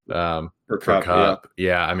 For Cup.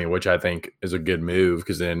 Yeah, I mean, which I think is a good move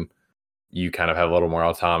because then you kind of have a little more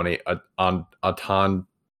autonomy.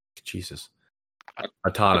 Jesus.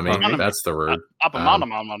 Autonomy. Autonomy. That's the word.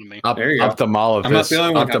 Ophthalmonomy. There you go. Ophthalmologist. I'm not the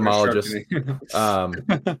only one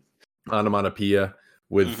Ophthalmologist. Onomatopoeia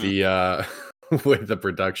with the with the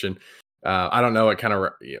production. I don't know what kind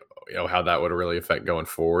of how that would really affect going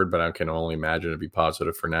forward, but I can only imagine it'd be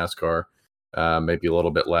positive for NASCAR. Maybe a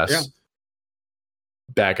little bit less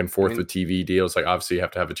back and forth with TV deals. Like obviously you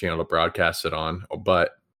have to have a channel to broadcast it on,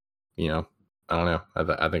 but I don't know.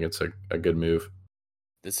 I think it's a good move.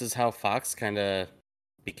 This is how Fox kind of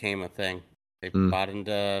became a thing. They bought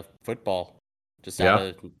into football just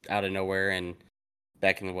out of nowhere, and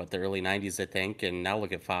back in the early 90s, I think, and now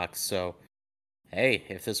look at Fox. So, hey,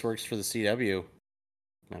 if this works for the CW,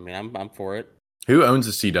 I mean, I'm for it. Who owns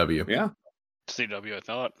the CW? Yeah, CW, I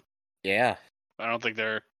thought. Yeah, I don't think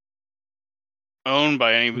they're owned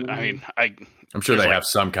by any. I mean, I'm sure they have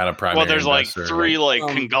some kind of primary. Well, there's investor, like three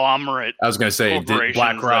conglomerate. I was going to say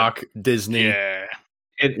BlackRock, Disney. Yeah.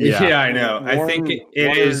 I know. I think it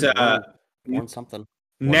is something.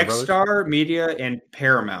 Nexstar Media and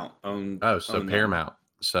Paramount own. Oh, so own Paramount. Them.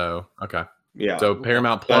 So okay. Yeah. So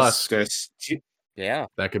Paramount Plus. Yeah.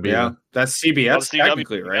 That could be. Yeah. That's CBS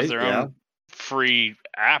technically, right? Their own free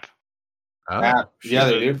app. Oh, yeah,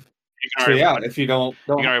 they do. If you don't,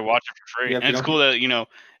 you can already watch it for free. And it's cool that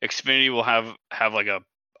Xfinity will have like a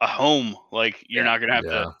home. Like you're not gonna have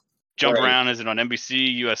to jump around. Is it on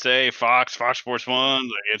NBC, USA, Fox Sports 1?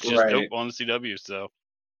 Like, it's just dope on the CW. So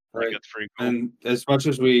that's pretty cool. And as much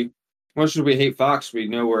as we hate Fox, we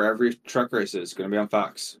know where every truck race is going to be on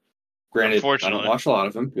Fox. Granted, I don't watch a lot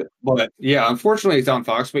of them, but yeah, unfortunately, it's on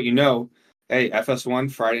Fox. But hey,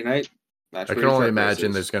 FS1 Friday night. I can only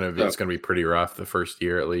imagine it's going to be pretty rough the first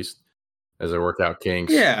year at least as they work out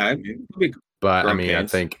kinks. Yeah, but I mean, I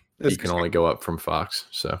think you can only go up from Fox.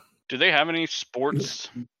 So, do they have any sports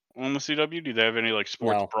on the CW? Do they have any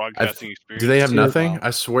sports broadcasting experience? Do they have nothing?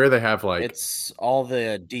 I swear they have it's all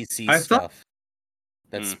the DC stuff.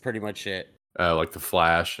 That's pretty much it. Like the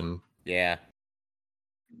Flash and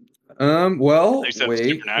Well, they said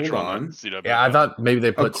wait, hold on. CW. Yeah, I thought maybe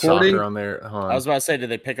they put soccer on there. I was about to say, did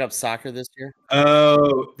they pick up soccer this year?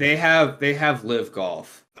 Oh, they have Live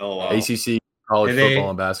Golf. Oh, wow. ACC, college football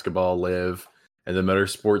and basketball, Live, and the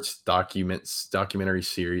motorsports documentary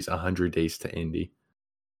series 100 Days to Indy.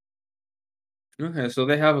 Okay, so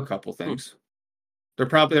they have a couple things. They're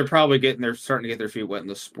probably starting to get their feet wet in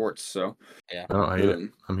the sports. So I hate it.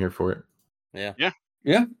 I'm here for it. Yeah.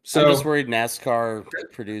 So I'm just worried NASCAR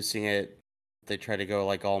producing it. They try to go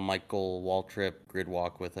like all Michael Waltrip grid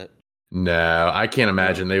walk with it. No, I can't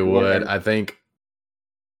imagine they would. I think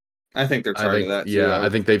they're tired of that too. Yeah, I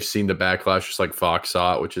think they've seen the backlash just like Fox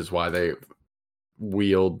saw it, which is why they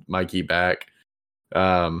wheeled Mikey back.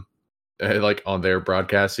 Like on their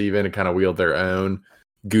broadcast even and kind of wheeled their own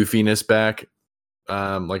goofiness back.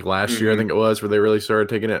 Like last year, I think it was, where they really started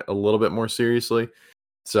taking it a little bit more seriously.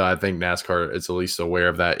 So I think NASCAR is at least aware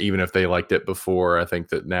of that, even if they liked it before. I think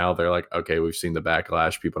that now they're like, okay, we've seen the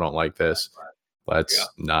backlash. People don't like this. Let's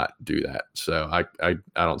not do that. So I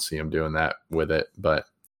don't see them doing that with it, but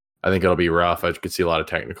I think it'll be rough. I could see a lot of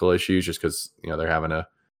technical issues just because they're having to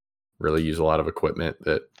really use a lot of equipment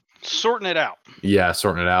that sorting it out. Yeah,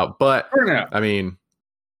 sorting it out. But I mean,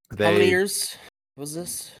 how many years was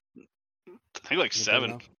this? I think like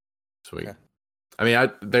 7. Sweet. Okay. I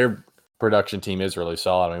mean, their production team is really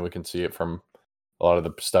solid. I mean, we can see it from a lot of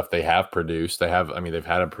the stuff they have produced. They've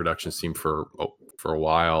had a production team for a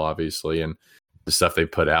while, obviously, and the stuff they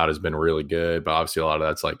put out has been really good. But obviously, a lot of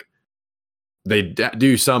that's like they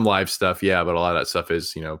do some live stuff, but a lot of that stuff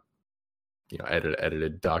is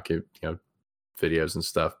edited videos and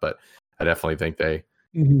stuff. But I definitely think they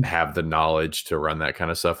have the knowledge to run that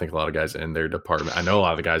kind of stuff. I think a lot of guys in their department, I know a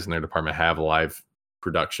lot of the guys in their department have live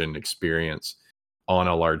production experience on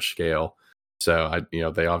a large scale. So they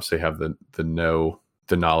obviously have the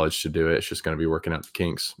knowledge to do it. It's just going to be working out the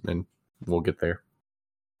kinks, and we'll get there.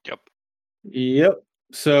 Yep.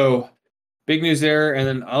 So big news there. And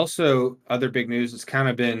then also other big news. It's kind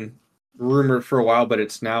of been rumored for a while, but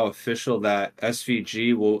it's now official that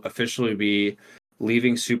SVG will officially be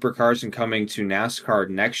leaving supercars and coming to NASCAR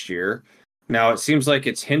next year. Now it seems like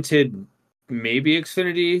it's hinted maybe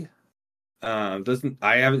Xfinity.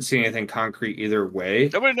 I haven't seen anything concrete either way.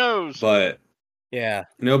 Nobody knows. But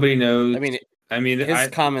nobody knows. I mean, his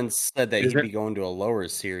comments said that he'd be going to a lower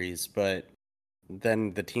series, but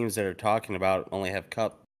then the teams that are talking about only have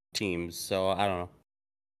Cup teams, so I don't know.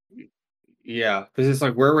 Yeah, because it's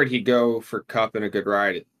like, where would he go for Cup and a good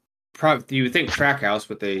ride? Probably you would think Trackhouse,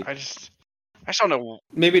 but I just don't know.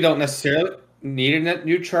 Maybe don't necessarily need a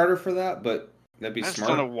new charter for that, but That'd be I just smart.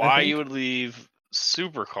 don't know why you would leave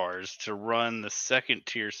supercars to run the second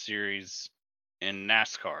tier series in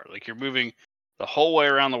NASCAR. Like you're moving the whole way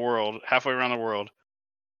around the world, halfway around the world,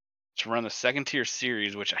 to run the second tier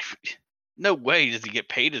series. Which no way does he get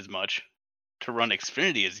paid as much to run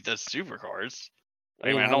Xfinity as he does supercars. I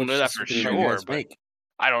mean, I How don't much know that does for Superman sure, guys but make?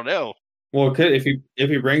 I don't know. Well, if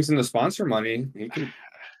he brings in the sponsor money, he can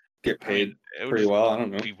get I mean, paid it would pretty just well. I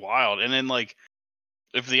don't know. be wild. And then like,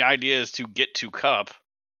 if the idea is to get to Cup,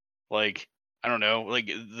 like I don't know, like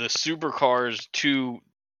the supercars to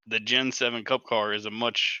the Gen 7 Cup car is a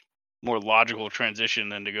much more logical transition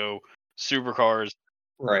than to go supercars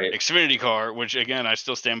Right. Xfinity car, which again I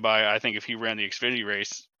still stand by. I think if he ran the Xfinity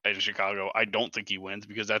race in Chicago, I don't think he wins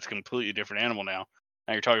because that's a completely different animal now.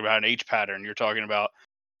 Now you're talking about an H pattern. You're talking about,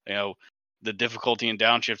 you know, the difficulty in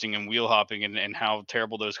downshifting and wheel hopping and how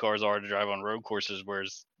terrible those cars are to drive on road courses,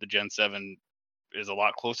 whereas the Gen 7 is a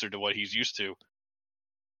lot closer to what he's used to.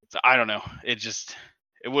 So I don't know. It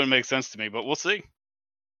wouldn't make sense to me, but we'll see.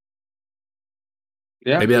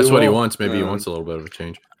 Yeah. Maybe that's what he wants. Maybe he wants a little bit of a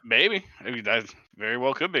change. Maybe that very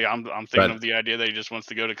well could be. I'm thinking of the idea that he just wants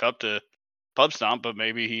to go to Cup to pub stomp, but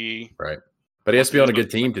maybe he right. But he has to be on a good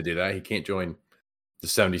team to do that. He can't join the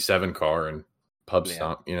 77 car and pub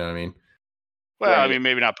stomp. You know what I mean? Well, right. I mean,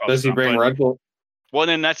 maybe not pub Does stomp. Does he bring Red Bull? Well,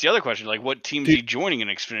 then that's the other question. Like, what team is he joining in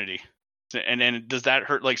Xfinity? And then does that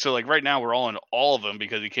hurt? Like, so like right now we're all in all of them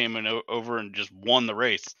because he came in over and just won the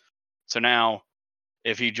race. So now,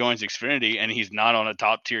 if he joins Xfinity and he's not on a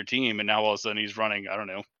top tier team, and now all of a sudden he's running, I don't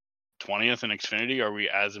know, 20th in Xfinity, are we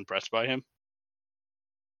as impressed by him?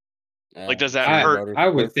 Like, does that hurt? I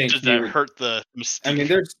would think. Does that hurt the mystique? I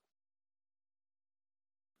mean,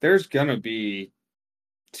 there's gonna be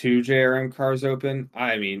 2 JRM cars open.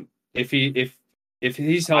 I mean, if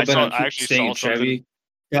he's hell bent on staying in Chevy,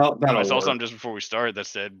 I saw something just before we started that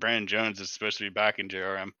said Brandon Jones is supposed to be back in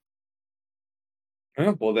JRM.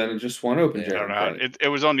 Oh, well, then it just won't open. I don't know. It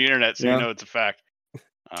was on the internet, so you know it's a fact.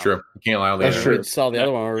 True. You can't allow that. That's true. We saw the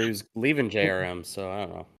other one where he was leaving JRM, so I don't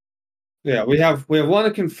know. Yeah, we have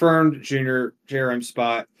one confirmed junior JRM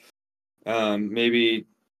spot. Maybe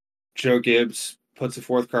Joe Gibbs puts a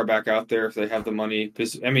 4th car back out there if they have the money.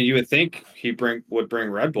 Because I mean, you would think he would bring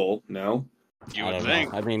Red Bull. No, you would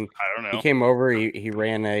think. I mean, I don't know. He came over. He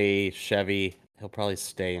ran a Chevy. He'll probably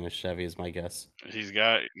stay in a Chevy, is my guess. He's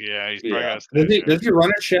probably got. Does he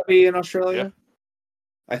run a Chevy in Australia?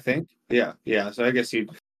 Yeah. I think. Yeah. So I guess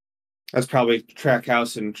that's probably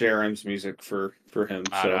Trackhouse and JRM's music for him.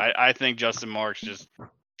 So I think Justin Marks just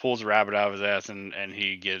pulls a rabbit out of his ass and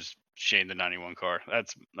he gives Shane the 91 car.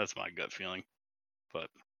 That's my gut feeling. But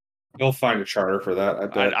he'll find a charter for that. I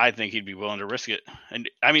bet. I think he'd be willing to risk it. And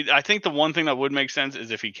I mean, I think the one thing that would make sense is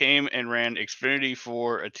if he came and ran Xfinity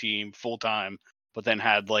for a team full time, but then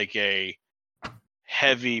had like a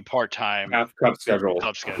heavy part time Cup schedule.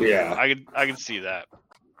 Yeah, I could see that.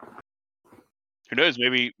 Who knows?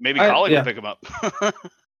 Maybe Collie will pick him up.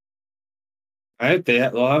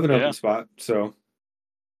 They'll have an open spot. So,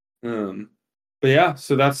 but yeah,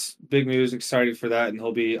 so that's big news. Excited for that, and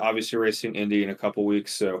he'll be obviously racing Indy in a couple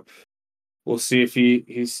weeks. So we'll see if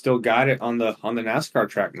he's still got it on the NASCAR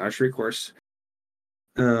track, not street course.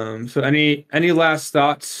 So any last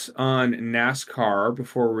thoughts on NASCAR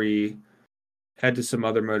before we head to some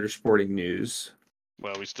other motorsporting news?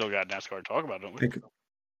 Well, we still got NASCAR to talk about, don't we?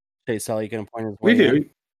 Hey, Sally, you can point his way. We do.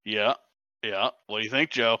 Yeah. What do you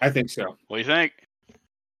think, Joe? I think so. What do you think?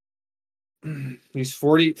 He's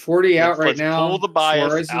 40 out right now. Pull the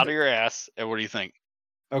bias out of your ass. And what do you think?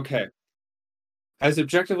 Okay. As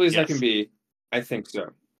objectively as I can be, I think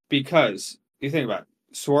so. Because you think about it,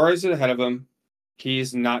 Suarez is ahead of him.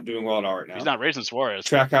 He's not doing well at all right now. He's not racing Suarez.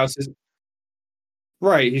 Trackhouse is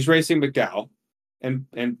right. He's racing McDowell and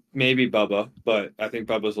maybe Bubba, but I think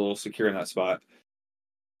Bubba's a little secure in that spot.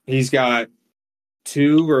 He's got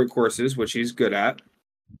 2 road courses, which he's good at.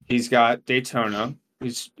 He's got Daytona.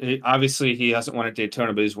 Obviously he hasn't won at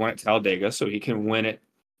Daytona, but he's won at Talladega, so he can win at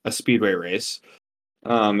a speedway race.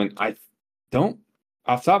 And I don't,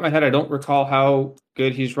 off the top of my head, I don't recall how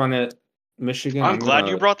good he's run at Michigan. I'm glad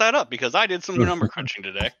you brought that up because I did some number crunching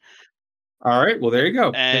today. All right, well there you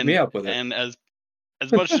go. And, hit me up with it. And as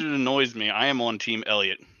much as it annoys me, I am on Team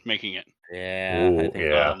Elliott making it. Yeah, ooh, I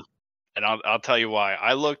think and I'll tell you why.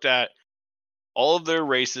 I looked at all of their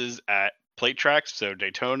races at plate tracks, so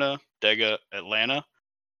Daytona, Dega, Atlanta.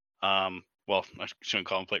 Well, I shouldn't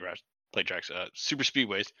call them plate tracks. Super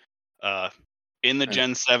speedways. In the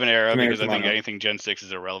Gen 7 era, because I think anything Gen 6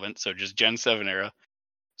 is irrelevant. So just Gen 7 era.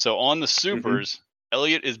 So on the supers,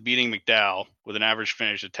 Elliott is beating McDowell with an average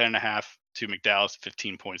finish of 10.5 to McDowell's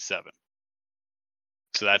 15.7.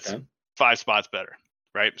 So that's 5 spots better,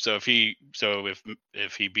 right? So if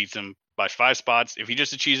he beats him by 5 spots, if he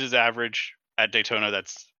just achieves his average at Daytona,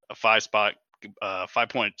 that's a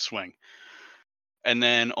 5-point swing. And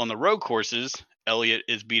then on the road courses, Elliott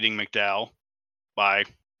is beating McDowell by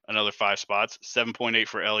another 5 spots. 7.8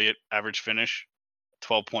 for Elliott, average finish,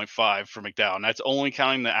 12.5 for McDowell. And that's only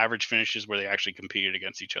counting the average finishes where they actually competed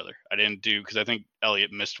against each other. I didn't do, because I think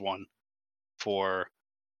Elliott missed one for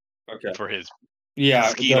his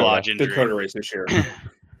ski lodge injury. The Dakota race this year.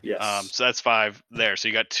 Yes. So that's 5 there. So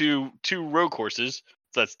you got two road courses.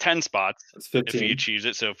 So that's 10 spots if he achieves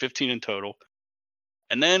it. So 15 in total.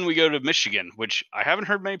 And then we go to Michigan, which I haven't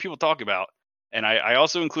heard many people talk about. And I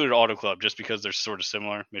also included Auto Club just because they're sort of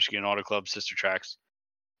similar. Michigan Auto Club, sister tracks.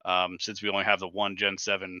 Since we only have the one Gen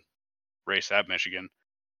 7 race at Michigan.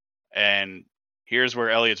 And here's where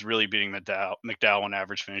Elliott's really beating McDowell on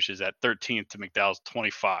average finishes at 13th to McDowell's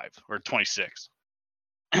 25 or 26.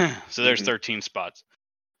 So there's 13 spots.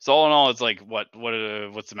 So all in all, it's like what's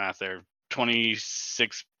the math there?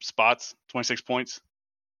 26 spots, 26 points.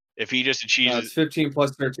 If he just achieves it's 15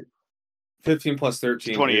 plus 13. 15 plus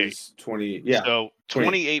 13 28. Is 20. Yeah. So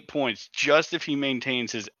 28 points just if he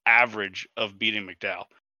maintains his average of beating McDowell.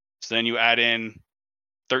 So then you add in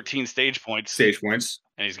 13 stage points. And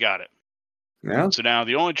he's got it. Yeah. So now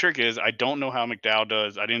the only trick is I don't know how McDowell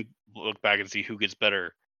does. I didn't look back and see who gets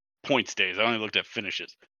better points days. I only looked at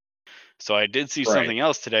finishes. So I did see something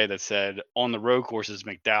else today that said on the road courses,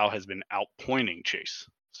 McDowell has been outpointing Chase.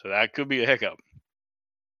 So that could be a hiccup.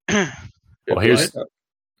 Well, here's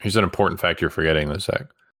an important fact you're forgetting, though, Zach.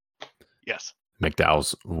 Yes.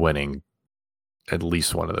 McDowell's winning at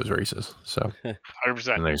least one of those races. So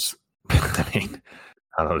 100%. And there's, I mean,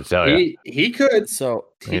 I don't know what to tell you. He could. So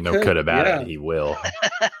Ain't no could about it. He will.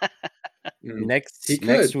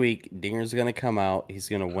 Next week, Dinger's gonna come out. He's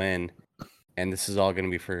gonna win, and this is all gonna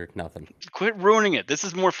be for nothing. Quit ruining it. This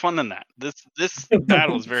is more fun than that. This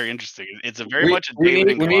battle is very interesting. It's a very much a David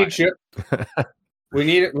and Goliath. We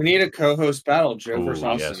need a co-host battle, Joe versus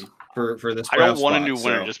Austin for this. I don't want a new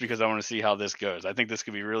winner just because I want to see how this goes. I think this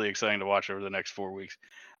could be really exciting to watch over the next 4 weeks.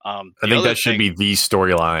 I think that should be the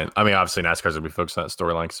storyline. I mean, obviously NASCAR's gonna be focused on that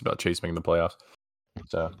storyline because it's about Chase making the playoffs.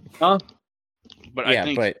 So, but I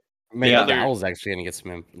think McDowell's actually gonna get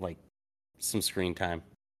some screen time.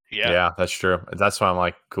 Yeah, that's true. That's why I'm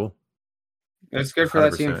like, cool. It's good for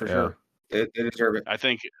that team for sure. They deserve it. I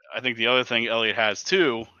think the other thing Elliott has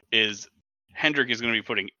too is Hendrick is going to be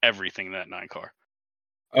putting everything in that 9 car.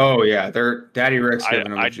 Oh yeah, they're Daddy Rick's giving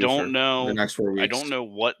them. I don't know the next 4 weeks. I don't know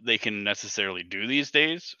what they can necessarily do these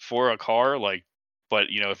days for a car, but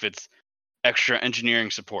if it's extra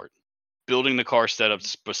engineering support, building the car set up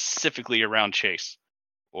specifically around Chase,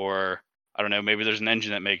 or I don't know, maybe there's an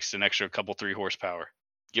engine that makes an extra 3 horsepower,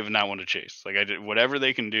 giving that one to Chase. Whatever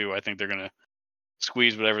they can do, I think they're going to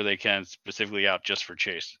squeeze whatever they can specifically out just for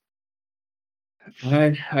Chase.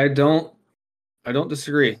 I don't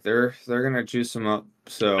disagree. They're gonna juice him up.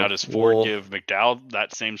 So now does Ford give McDowell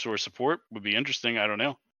that same sort of support? Would be interesting. I don't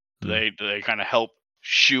know. Do they kind of help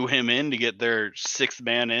shoe him in to get their 6th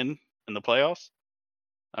man in the playoffs?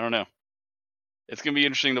 I don't know. It's gonna be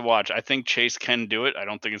interesting to watch. I think Chase can do it. I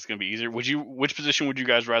don't think it's gonna be easier. Which position would you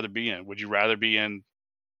guys rather be in? Would you rather be in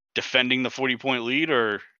defending the 40-point lead,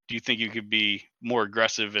 or do you think you could be more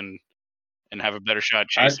aggressive and have a better shot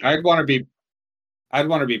chasing? I'd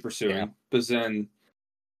want to be pursuing, because then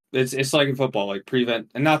it's like in football, prevent,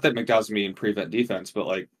 and not that McDowell's mean prevent defense,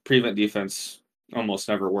 but prevent defense almost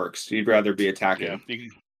never works. You'd rather be attacking. Yeah,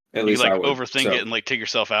 at least I would. Overthink it and take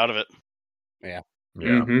yourself out of it. Yeah.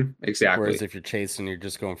 Mm-hmm. Exactly. Whereas if you're chasing, you're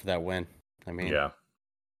just going for that win. I mean,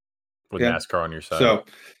 with NASCAR on your side. So,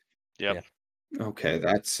 okay,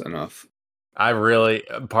 that's enough. I really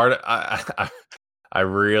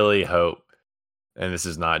hope, and this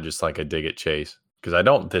is not just a dig at Chase, because I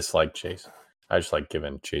don't dislike Chase. I just like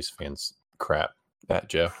giving Chase fans crap at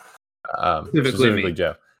Joe, specifically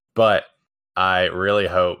Joe. But I really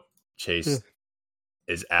hope Chase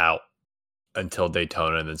is out until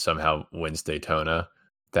Daytona and then somehow wins Daytona.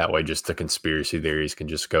 That way, just the conspiracy theories can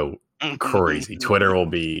just go crazy. Twitter will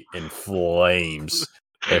be in flames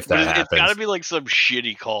if that happens. It's got to be some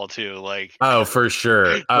shitty call too. Oh, for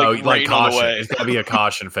sure. Right caution. It's got to be a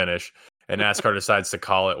caution finish. And NASCAR decides to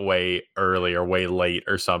call it way early or way late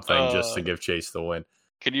or something just to give Chase the win.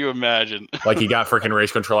 Can you imagine? He got freaking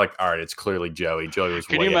race control. All right, it's clearly Joey. Joey was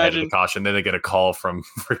way ahead of the caution. Then they get a call from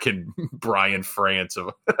freaking Brian France.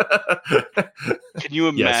 Can you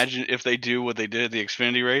imagine if they do what they did at the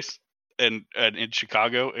Xfinity race and in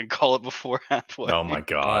Chicago and call it before halfway? Oh my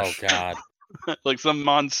gosh! Oh god! like some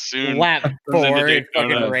monsoon. Lap into 4, it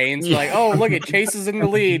Daytona. fucking rains. Like, oh, look, it chases in the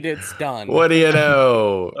lead. It's done. What do you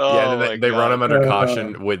know? Yeah, Oh and my then they run God. him under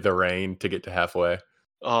caution with the rain to get to halfway.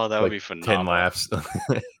 Oh, that would Like be 10 phenomenal. laps.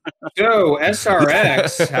 So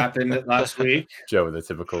SRX happened last week. Joe with a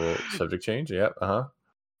typical subject change. Yep.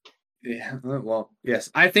 Yeah. Well, yes,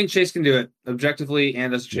 I think Chase can do it objectively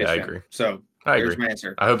and as a Chase Yeah, I fan. agree. So I there's agree. my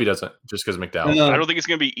answer. I hope he doesn't, just because McDowell. No. I don't think it's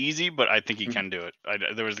going to be easy, but I think he can do it. I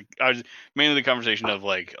was mainly the conversation of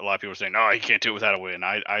like a lot of people saying, "Oh, he can't do it without a win."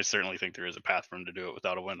 I certainly think there is a path for him to do it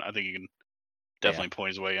without a win. I think he can definitely point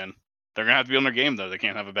his way in. They're going to have to be on their game though. They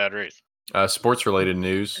can't have a bad race. Sports related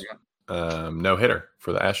news. No hitter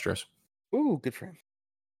for the Astros. Ooh, good for him.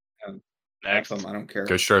 Next, I don't care.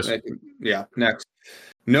 Go Stros. Yeah, next.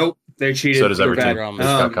 Nope, they cheated. So does They're every team. bad. They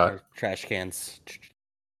just got caught. Trash cans.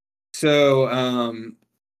 So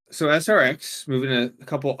SRX, moving to a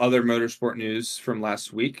couple other motorsport news from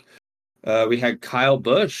last week. We had Kyle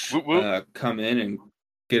Busch Whoop, whoop. come in and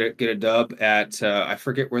get a dub at I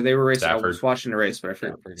forget where they were racing. Stafford. I was watching the race, but I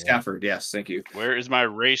forget. Stafford, yeah. Stafford, yes, thank you. Where is my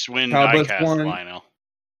race win Kyle Busch diecast, won. Lionel?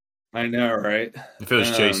 I know, right? If it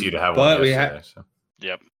was Chase, you'd have but one we yesterday. had- So.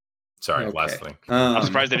 Yep. Sorry, Okay. last thing. I'm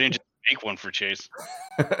surprised they didn't just make one for Chase,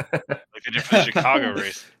 like they did for the Chicago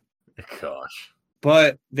race. Gosh.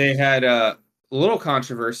 But they had a little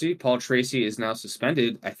controversy. Paul Tracy is now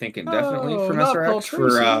suspended, I think, indefinitely from SRX for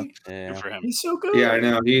Good Yeah. for him. He's so good. yeah, I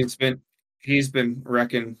know. He's been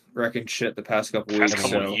wrecking shit the past couple Past weeks.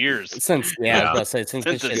 couple So years. Since I was about to say, since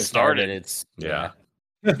Since this it shit started. started, it's Yeah.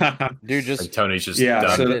 dude just Like Tony's just Yeah,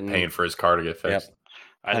 done so- paying for his car to get yep. fixed.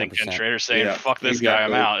 I think Ken 100%. Schrader saying Yeah, "fuck this guy,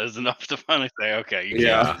 I'm exactly. out" is enough to finally say, "Okay, you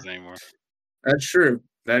Yeah. can't do this anymore." That's true.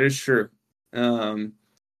 That is true.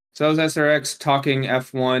 So that was SRX talking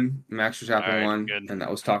F1. Max Verstappen Alright, won, good. and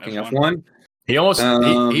that was talking F1. F1. He almost he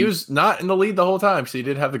Um, was not in the lead the whole time, so he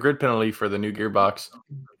did have the grid penalty for the new gearbox,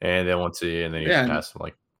 and then he Yeah. passed him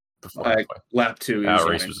like before Like, halfway. lap 2. he That was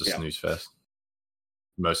race winning. was a Yeah. snooze fest.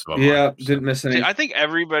 Most of them. Yeah, are, so. didn't miss any. See, I think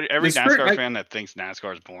every The NASCAR sprint- fan that thinks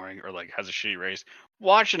NASCAR is boring or like has a shitty race,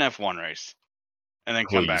 watch an F1 race, and then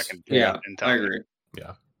come back Please. and tell I me. agree.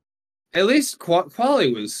 Yeah. At least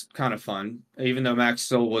quality was kind of fun, even though Max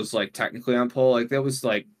still was like technically on pole. Like that was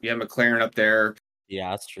like McLaren up there,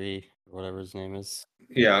 Piastri, whatever his name is.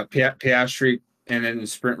 yeah, Piastri, and then the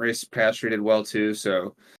sprint race Piastri did well too.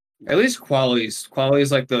 So at least quality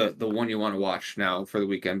is like the one you want to watch now for the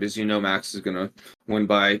weekend because Max is gonna win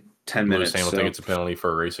by 10 Lewis minutes. Hamilton So. gets a penalty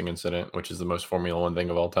for a racing incident, which is the most Formula One thing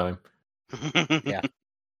of all time. Yeah.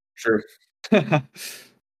 Sure.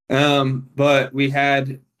 But we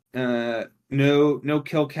had no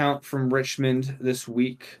kill count from Richmond this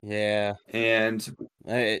week, Yeah. and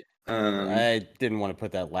I didn't want to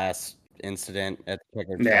put that last incident at the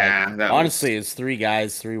checkered flag. nah, that Honestly, it's 3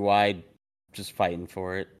 guys, 3 wide, just fighting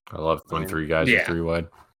for it. I love when I mean, 3 guys yeah. are 3 wide.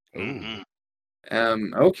 Mhm.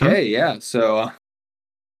 Okay, yeah. So,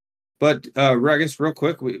 but I guess real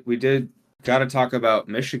quick, we did got to talk about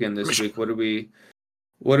Michigan this week. What are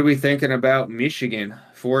we thinking about Michigan?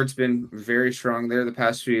 Ford's been very strong there the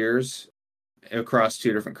past few years across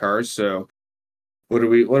 2 different cars. So, what are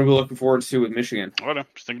we looking forward to with Michigan? I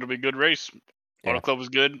just think it'll be a good race. Yeah. Auto Club was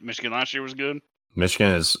good. Michigan last year was good.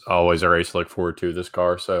 Michigan is always a race to look forward to this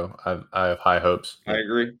car, so I have high hopes. I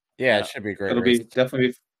agree. Yeah, it should be a great. It'll race. be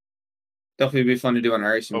definitely be fun to do on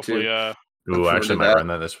racing Hopefully, too. Ooh, forward I actually to might that. run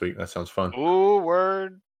that this week. That sounds fun. ooh,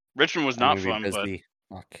 word. Richmond was I'm not gonna be fun, busy.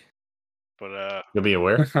 Fuck. but You'll be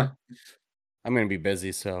aware. I'm gonna be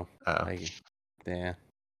busy, so Oh, yeah,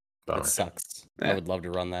 bummer. it sucks. Yeah. I would love to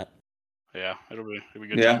run that. yeah, it'll be a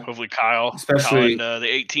good Yeah. time. Hopefully, Kyle Especially- and the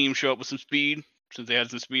 8 team show up with some speed since they had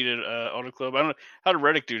some speed at Auto Club. I don't know how did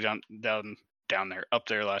Reddick do down there up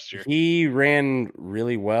there last year. He ran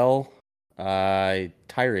really well.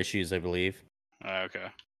 Tire issues, I believe, Okay.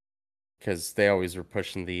 because they always were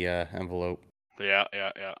pushing the envelope. Yeah.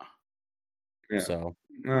 Yeah. So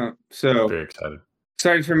So Very excited.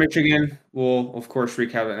 excited for Michigan. We'll of course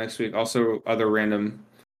recap that next week. Also, other random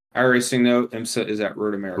iRacing note: IMSA is at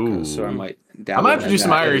Road America, so I Ooh. might. I might have to do in some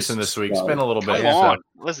that iRacing as this week. well. It's been a little bit. Come so- on,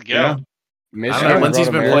 let's go. Yeah. I Michigan, don't know. Lindsay's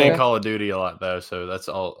Road been America? playing Call of Duty a lot though, so that's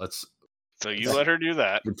all. That's So you let her do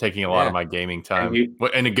that. been taking a lot Yeah. of my gaming time. And you-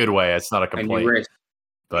 Well, in a good way. It's not a And you complaint, race.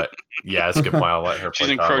 but yeah, it's a good point. I'll let her. She's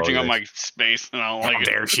play COD encroaching while on we my race. space, and I don't How like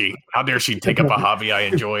it. dare she? How dare she take up a hobby I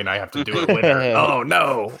enjoy and I have to do it with her? Oh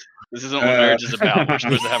no! This isn't what marriage is about. We're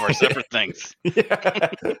supposed to have our separate things.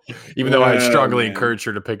 Even though I Oh, strongly man. encouraged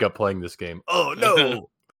her to pick up playing this game. Oh no!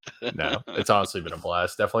 No, it's honestly been a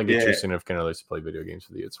blast. Definitely get Yeah. your significant others to play video games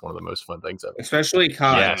with you. It's one of the most fun things ever. Especially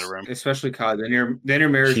COD. Yes. Especially COD. Then your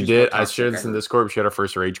marriage. She is did. more I toxic shared this in ever. Discord. She had her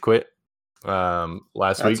first rage quit.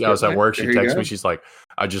 Last That's week I was good, at man. work. She There you texted go. me. She's like,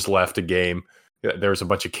 I just left a game. There was a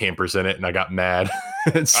bunch of campers in it, and I got mad.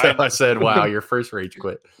 And so I said, "Wow, your first rage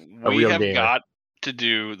quit." A We real have gamer. got to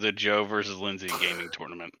do the Joe versus Lindsay gaming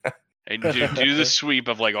tournament. And do the sweep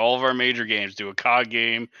of like all of our major games. Do a COD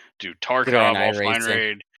game. Do Tarkov offline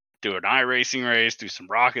raid. Do an iRacing race. Do some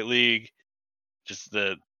Rocket League. Just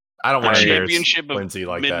the I don't want to embarrass championship of Lindsay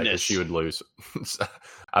like that because midness. she would lose.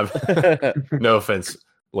 No offense,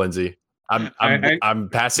 Lindsay. I'm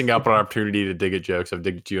passing up an opportunity to dig at jokes. I've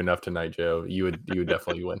digged at you enough tonight, Joe. You would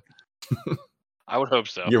definitely win. I would hope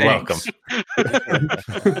so. You're welcome.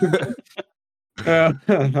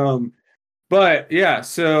 But yeah,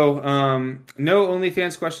 so no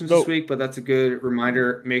OnlyFans questions this week, but that's a good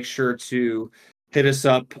reminder. Make sure to hit us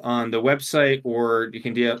up on the website, or you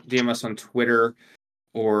can DM us on Twitter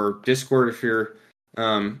or Discord if you're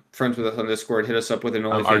friends with us on Discord. Hit us up with an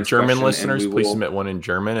OnlyFans Our German question, listeners, and please submit one in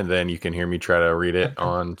German, and then you can hear me try to read it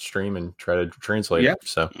on stream and try to translate it.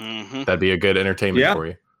 So that'd be a good entertainment for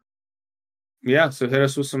you. Yeah, so hit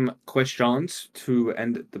us with some questions to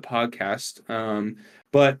end the podcast.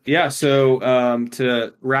 But yeah, so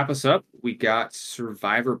to wrap us up, we got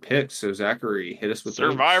Survivor picks. So Zachary, hit us with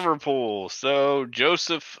Survivor pool. So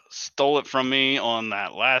Joseph stole it from me on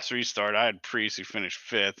that last restart. I had Priest who finished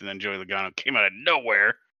 5th, and then Joey Logano came out of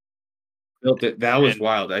nowhere. Built it. That was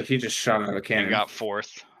wild. He just shot out of a cannon. And got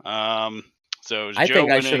 4th. So it was I Joe think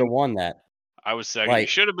winning. I should have won that. I was second. You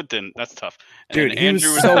should have, but then that's tough. Dude, and he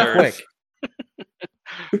Andrew was so third. quick.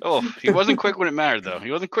 Oh, he wasn't quick when it mattered, though.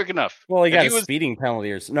 He wasn't quick enough. Well, he got a speeding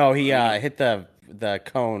penalty, or no? He hit the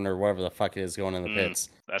cone or whatever the fuck it is going in the pits.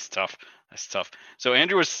 That's tough. That's tough. So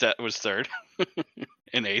Andrew was 3rd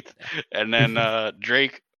in 8th, and then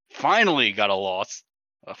Drake finally got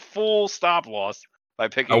a full stop loss by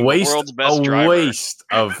picking the world's best driver. A waste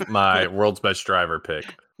of my world's best driver pick.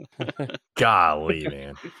 Golly,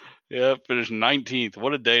 man. Yeah, finished 19th.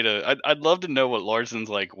 What a day to! I'd love to know what Larson's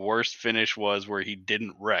like worst finish was where he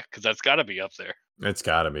didn't wreck, because that's got to be up there. It's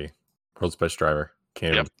got to be world's best driver.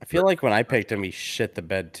 Yep. I feel like when I picked him, he shit the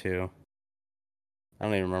bed too. I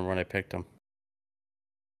don't even remember when I picked him.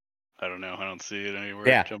 I don't know. I don't see it anywhere.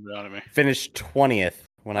 Yeah, jumping out at me. Finished 20th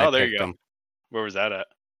when I picked him. Oh, there you go. Where was that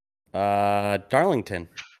at? Darlington.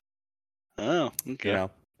 Oh, okay. You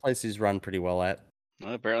know, place he's run pretty well at.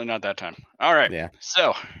 Well, apparently not that time. All right. Yeah.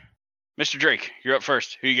 So, Mr. Drake, you're up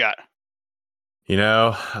first. Who you got? You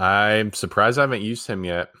know, I'm surprised I haven't used him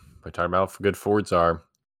yet. We're talking about how good Fords are.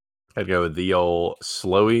 I'd go with the old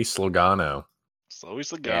Slowy Slogano. Slowy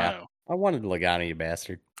Slogano. Yeah. I wanted Logano, you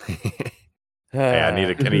bastard. Hey, I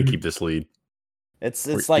need to keep this lead. It's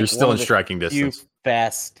like you're still in striking distance. Few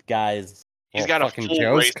fast guys. He's got a fucking full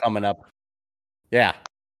Joe's race coming up. Yeah.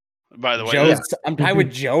 By the way, I'm tied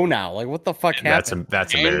with Joe now. Like, what the fuck happened?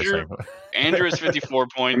 That's embarrassing. Andrew has 54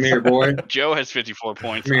 points. Come here, boy. Joe has 54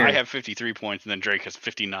 points. I have 53 points, and then Drake has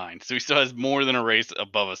 59. So he still has more than a race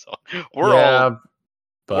above us. We're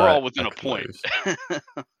all within a point.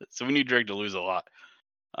 So we need Drake to lose a lot.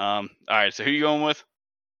 All right. So who are you going with?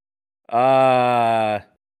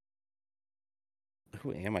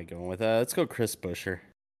 Who am I going with? Let's go Chris Buescher.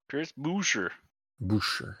 Chris Buescher.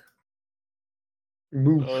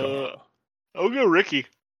 I'll go Ricky.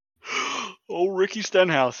 Oh, Ricky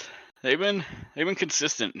Stenhouse. They've been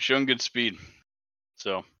consistent and showing good speed.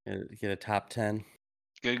 So get a top 10.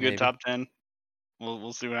 Get a good top 10.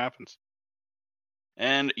 We'll see what happens.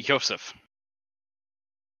 And Joseph.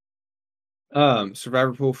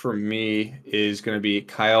 Survivor pool for me is going to be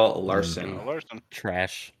Kyle Larson.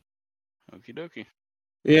 Trash. Okie dokie.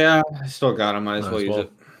 Yeah, I still got him. Might as well use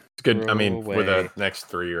it. It's good. I mean, for the next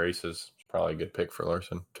 3 races, it's probably a good pick for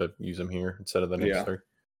Larson to use him here instead of the next 3.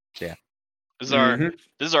 Yeah. This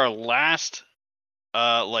is our last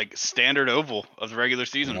standard oval of the regular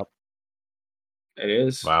season. Yep. It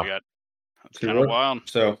is. Wow. It's kind of wild.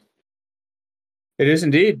 So it is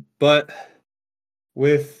indeed. But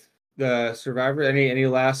with the Survivor, any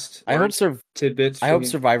last tidbits? I hope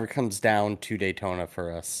Survivor comes down to Daytona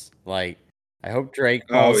for us. Like, I hope Drake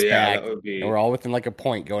calls back. And we're all within like a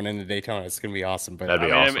point going into Daytona. It's gonna be awesome. But that'd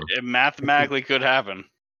be awesome. It mathematically could happen.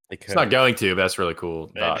 It's not going to, but that's really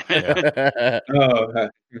cool.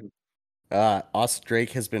 Us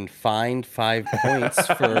Drake has been fined 5 points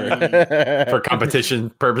for competition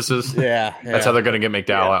purposes. Yeah, that's how they're going to get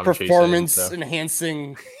McDowell out. Performance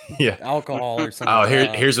enhancing alcohol or something. Oh,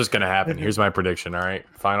 here's what's going to happen. Here's my prediction. All right,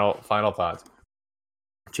 final thoughts.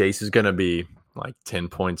 Chase is going to be like 10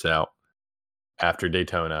 points out after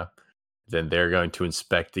Daytona. Then they're going to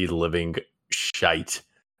inspect the living shite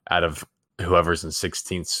out of whoever's in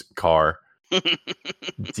 16th car,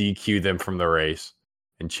 DQ them from the race.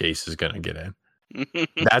 and Chase is going to get in.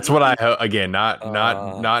 That's what I hope. Again, not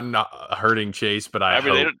hurting Chase, but I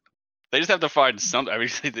hope. They just have to find something. I mean,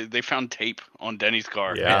 they found tape on Denny's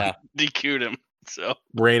car. Yeah. DQ'd him. So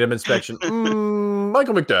random inspection.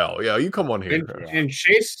 Michael McDowell. Yeah, you come on here. And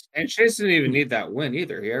Chase didn't even need that win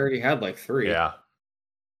either. He already had like 3. Yeah.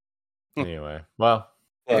 Anyway, well,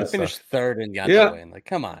 he finished third and got the win. Like,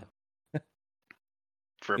 come on.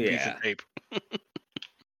 For a piece of tape.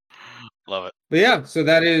 Love it. But yeah, so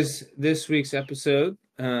that is this week's episode.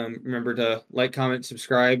 Remember to like, comment,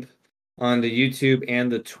 subscribe on the YouTube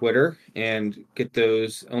and the Twitter, and get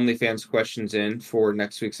those OnlyFans questions in for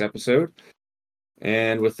next week's episode.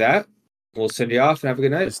 And with that, we'll send you off and have a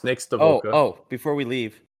good night. It's next to before we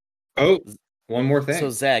leave. Oh, one more thing.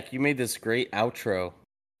 So Zach, you made this great outro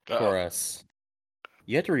for us.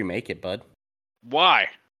 You had to remake it, bud. Why?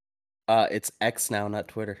 It's X now, not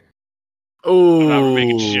Twitter. Oh,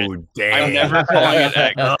 damn. I'm never calling it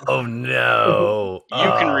X. Oh, no. You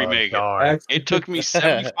can remake it. It took me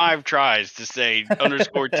 75 tries to say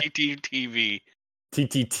 _TTTV.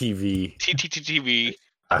 TTTV.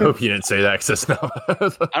 I hope you didn't say that, because that's not...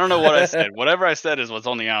 I don't know what I said. Whatever I said is what's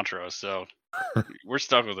on the outro, so we're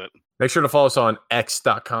stuck with it. Make sure to follow us on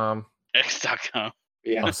x.com. X.com.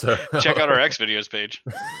 Yeah. Also, check out our X videos page.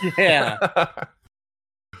 Yeah.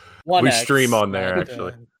 We stream on there,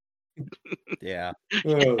 actually. Yeah.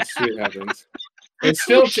 Oh, sweet heavens. It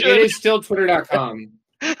is still twitter.com.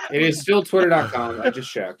 It is still twitter.com. I just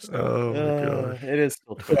checked. So. Oh, my God. It is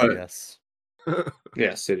still Twitter, yes.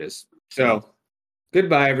 Yes, it is. So,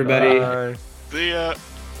 goodbye, everybody. Bye. See ya.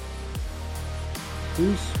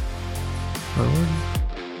 Peace.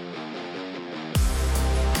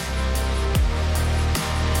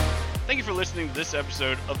 Thank you for listening to this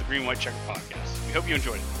episode of the Green White Checker Podcast. We hope you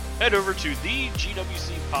enjoyed it. Head over to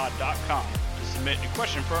thegwcpod.com to submit a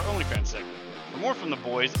question for our OnlyFans segment. For more from the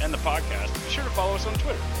boys and the podcast, be sure to follow us on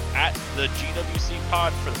Twitter at the GWC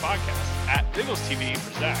Pod for the podcast, at BigglesTV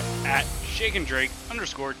for Zach, at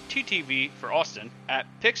ShakenDrake_TTV for Austin, at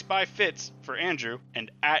Picks by Fitz for Andrew,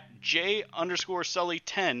 and at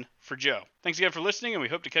J_Sully10 for Joe. Thanks again for listening, and we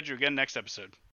hope to catch you again next episode.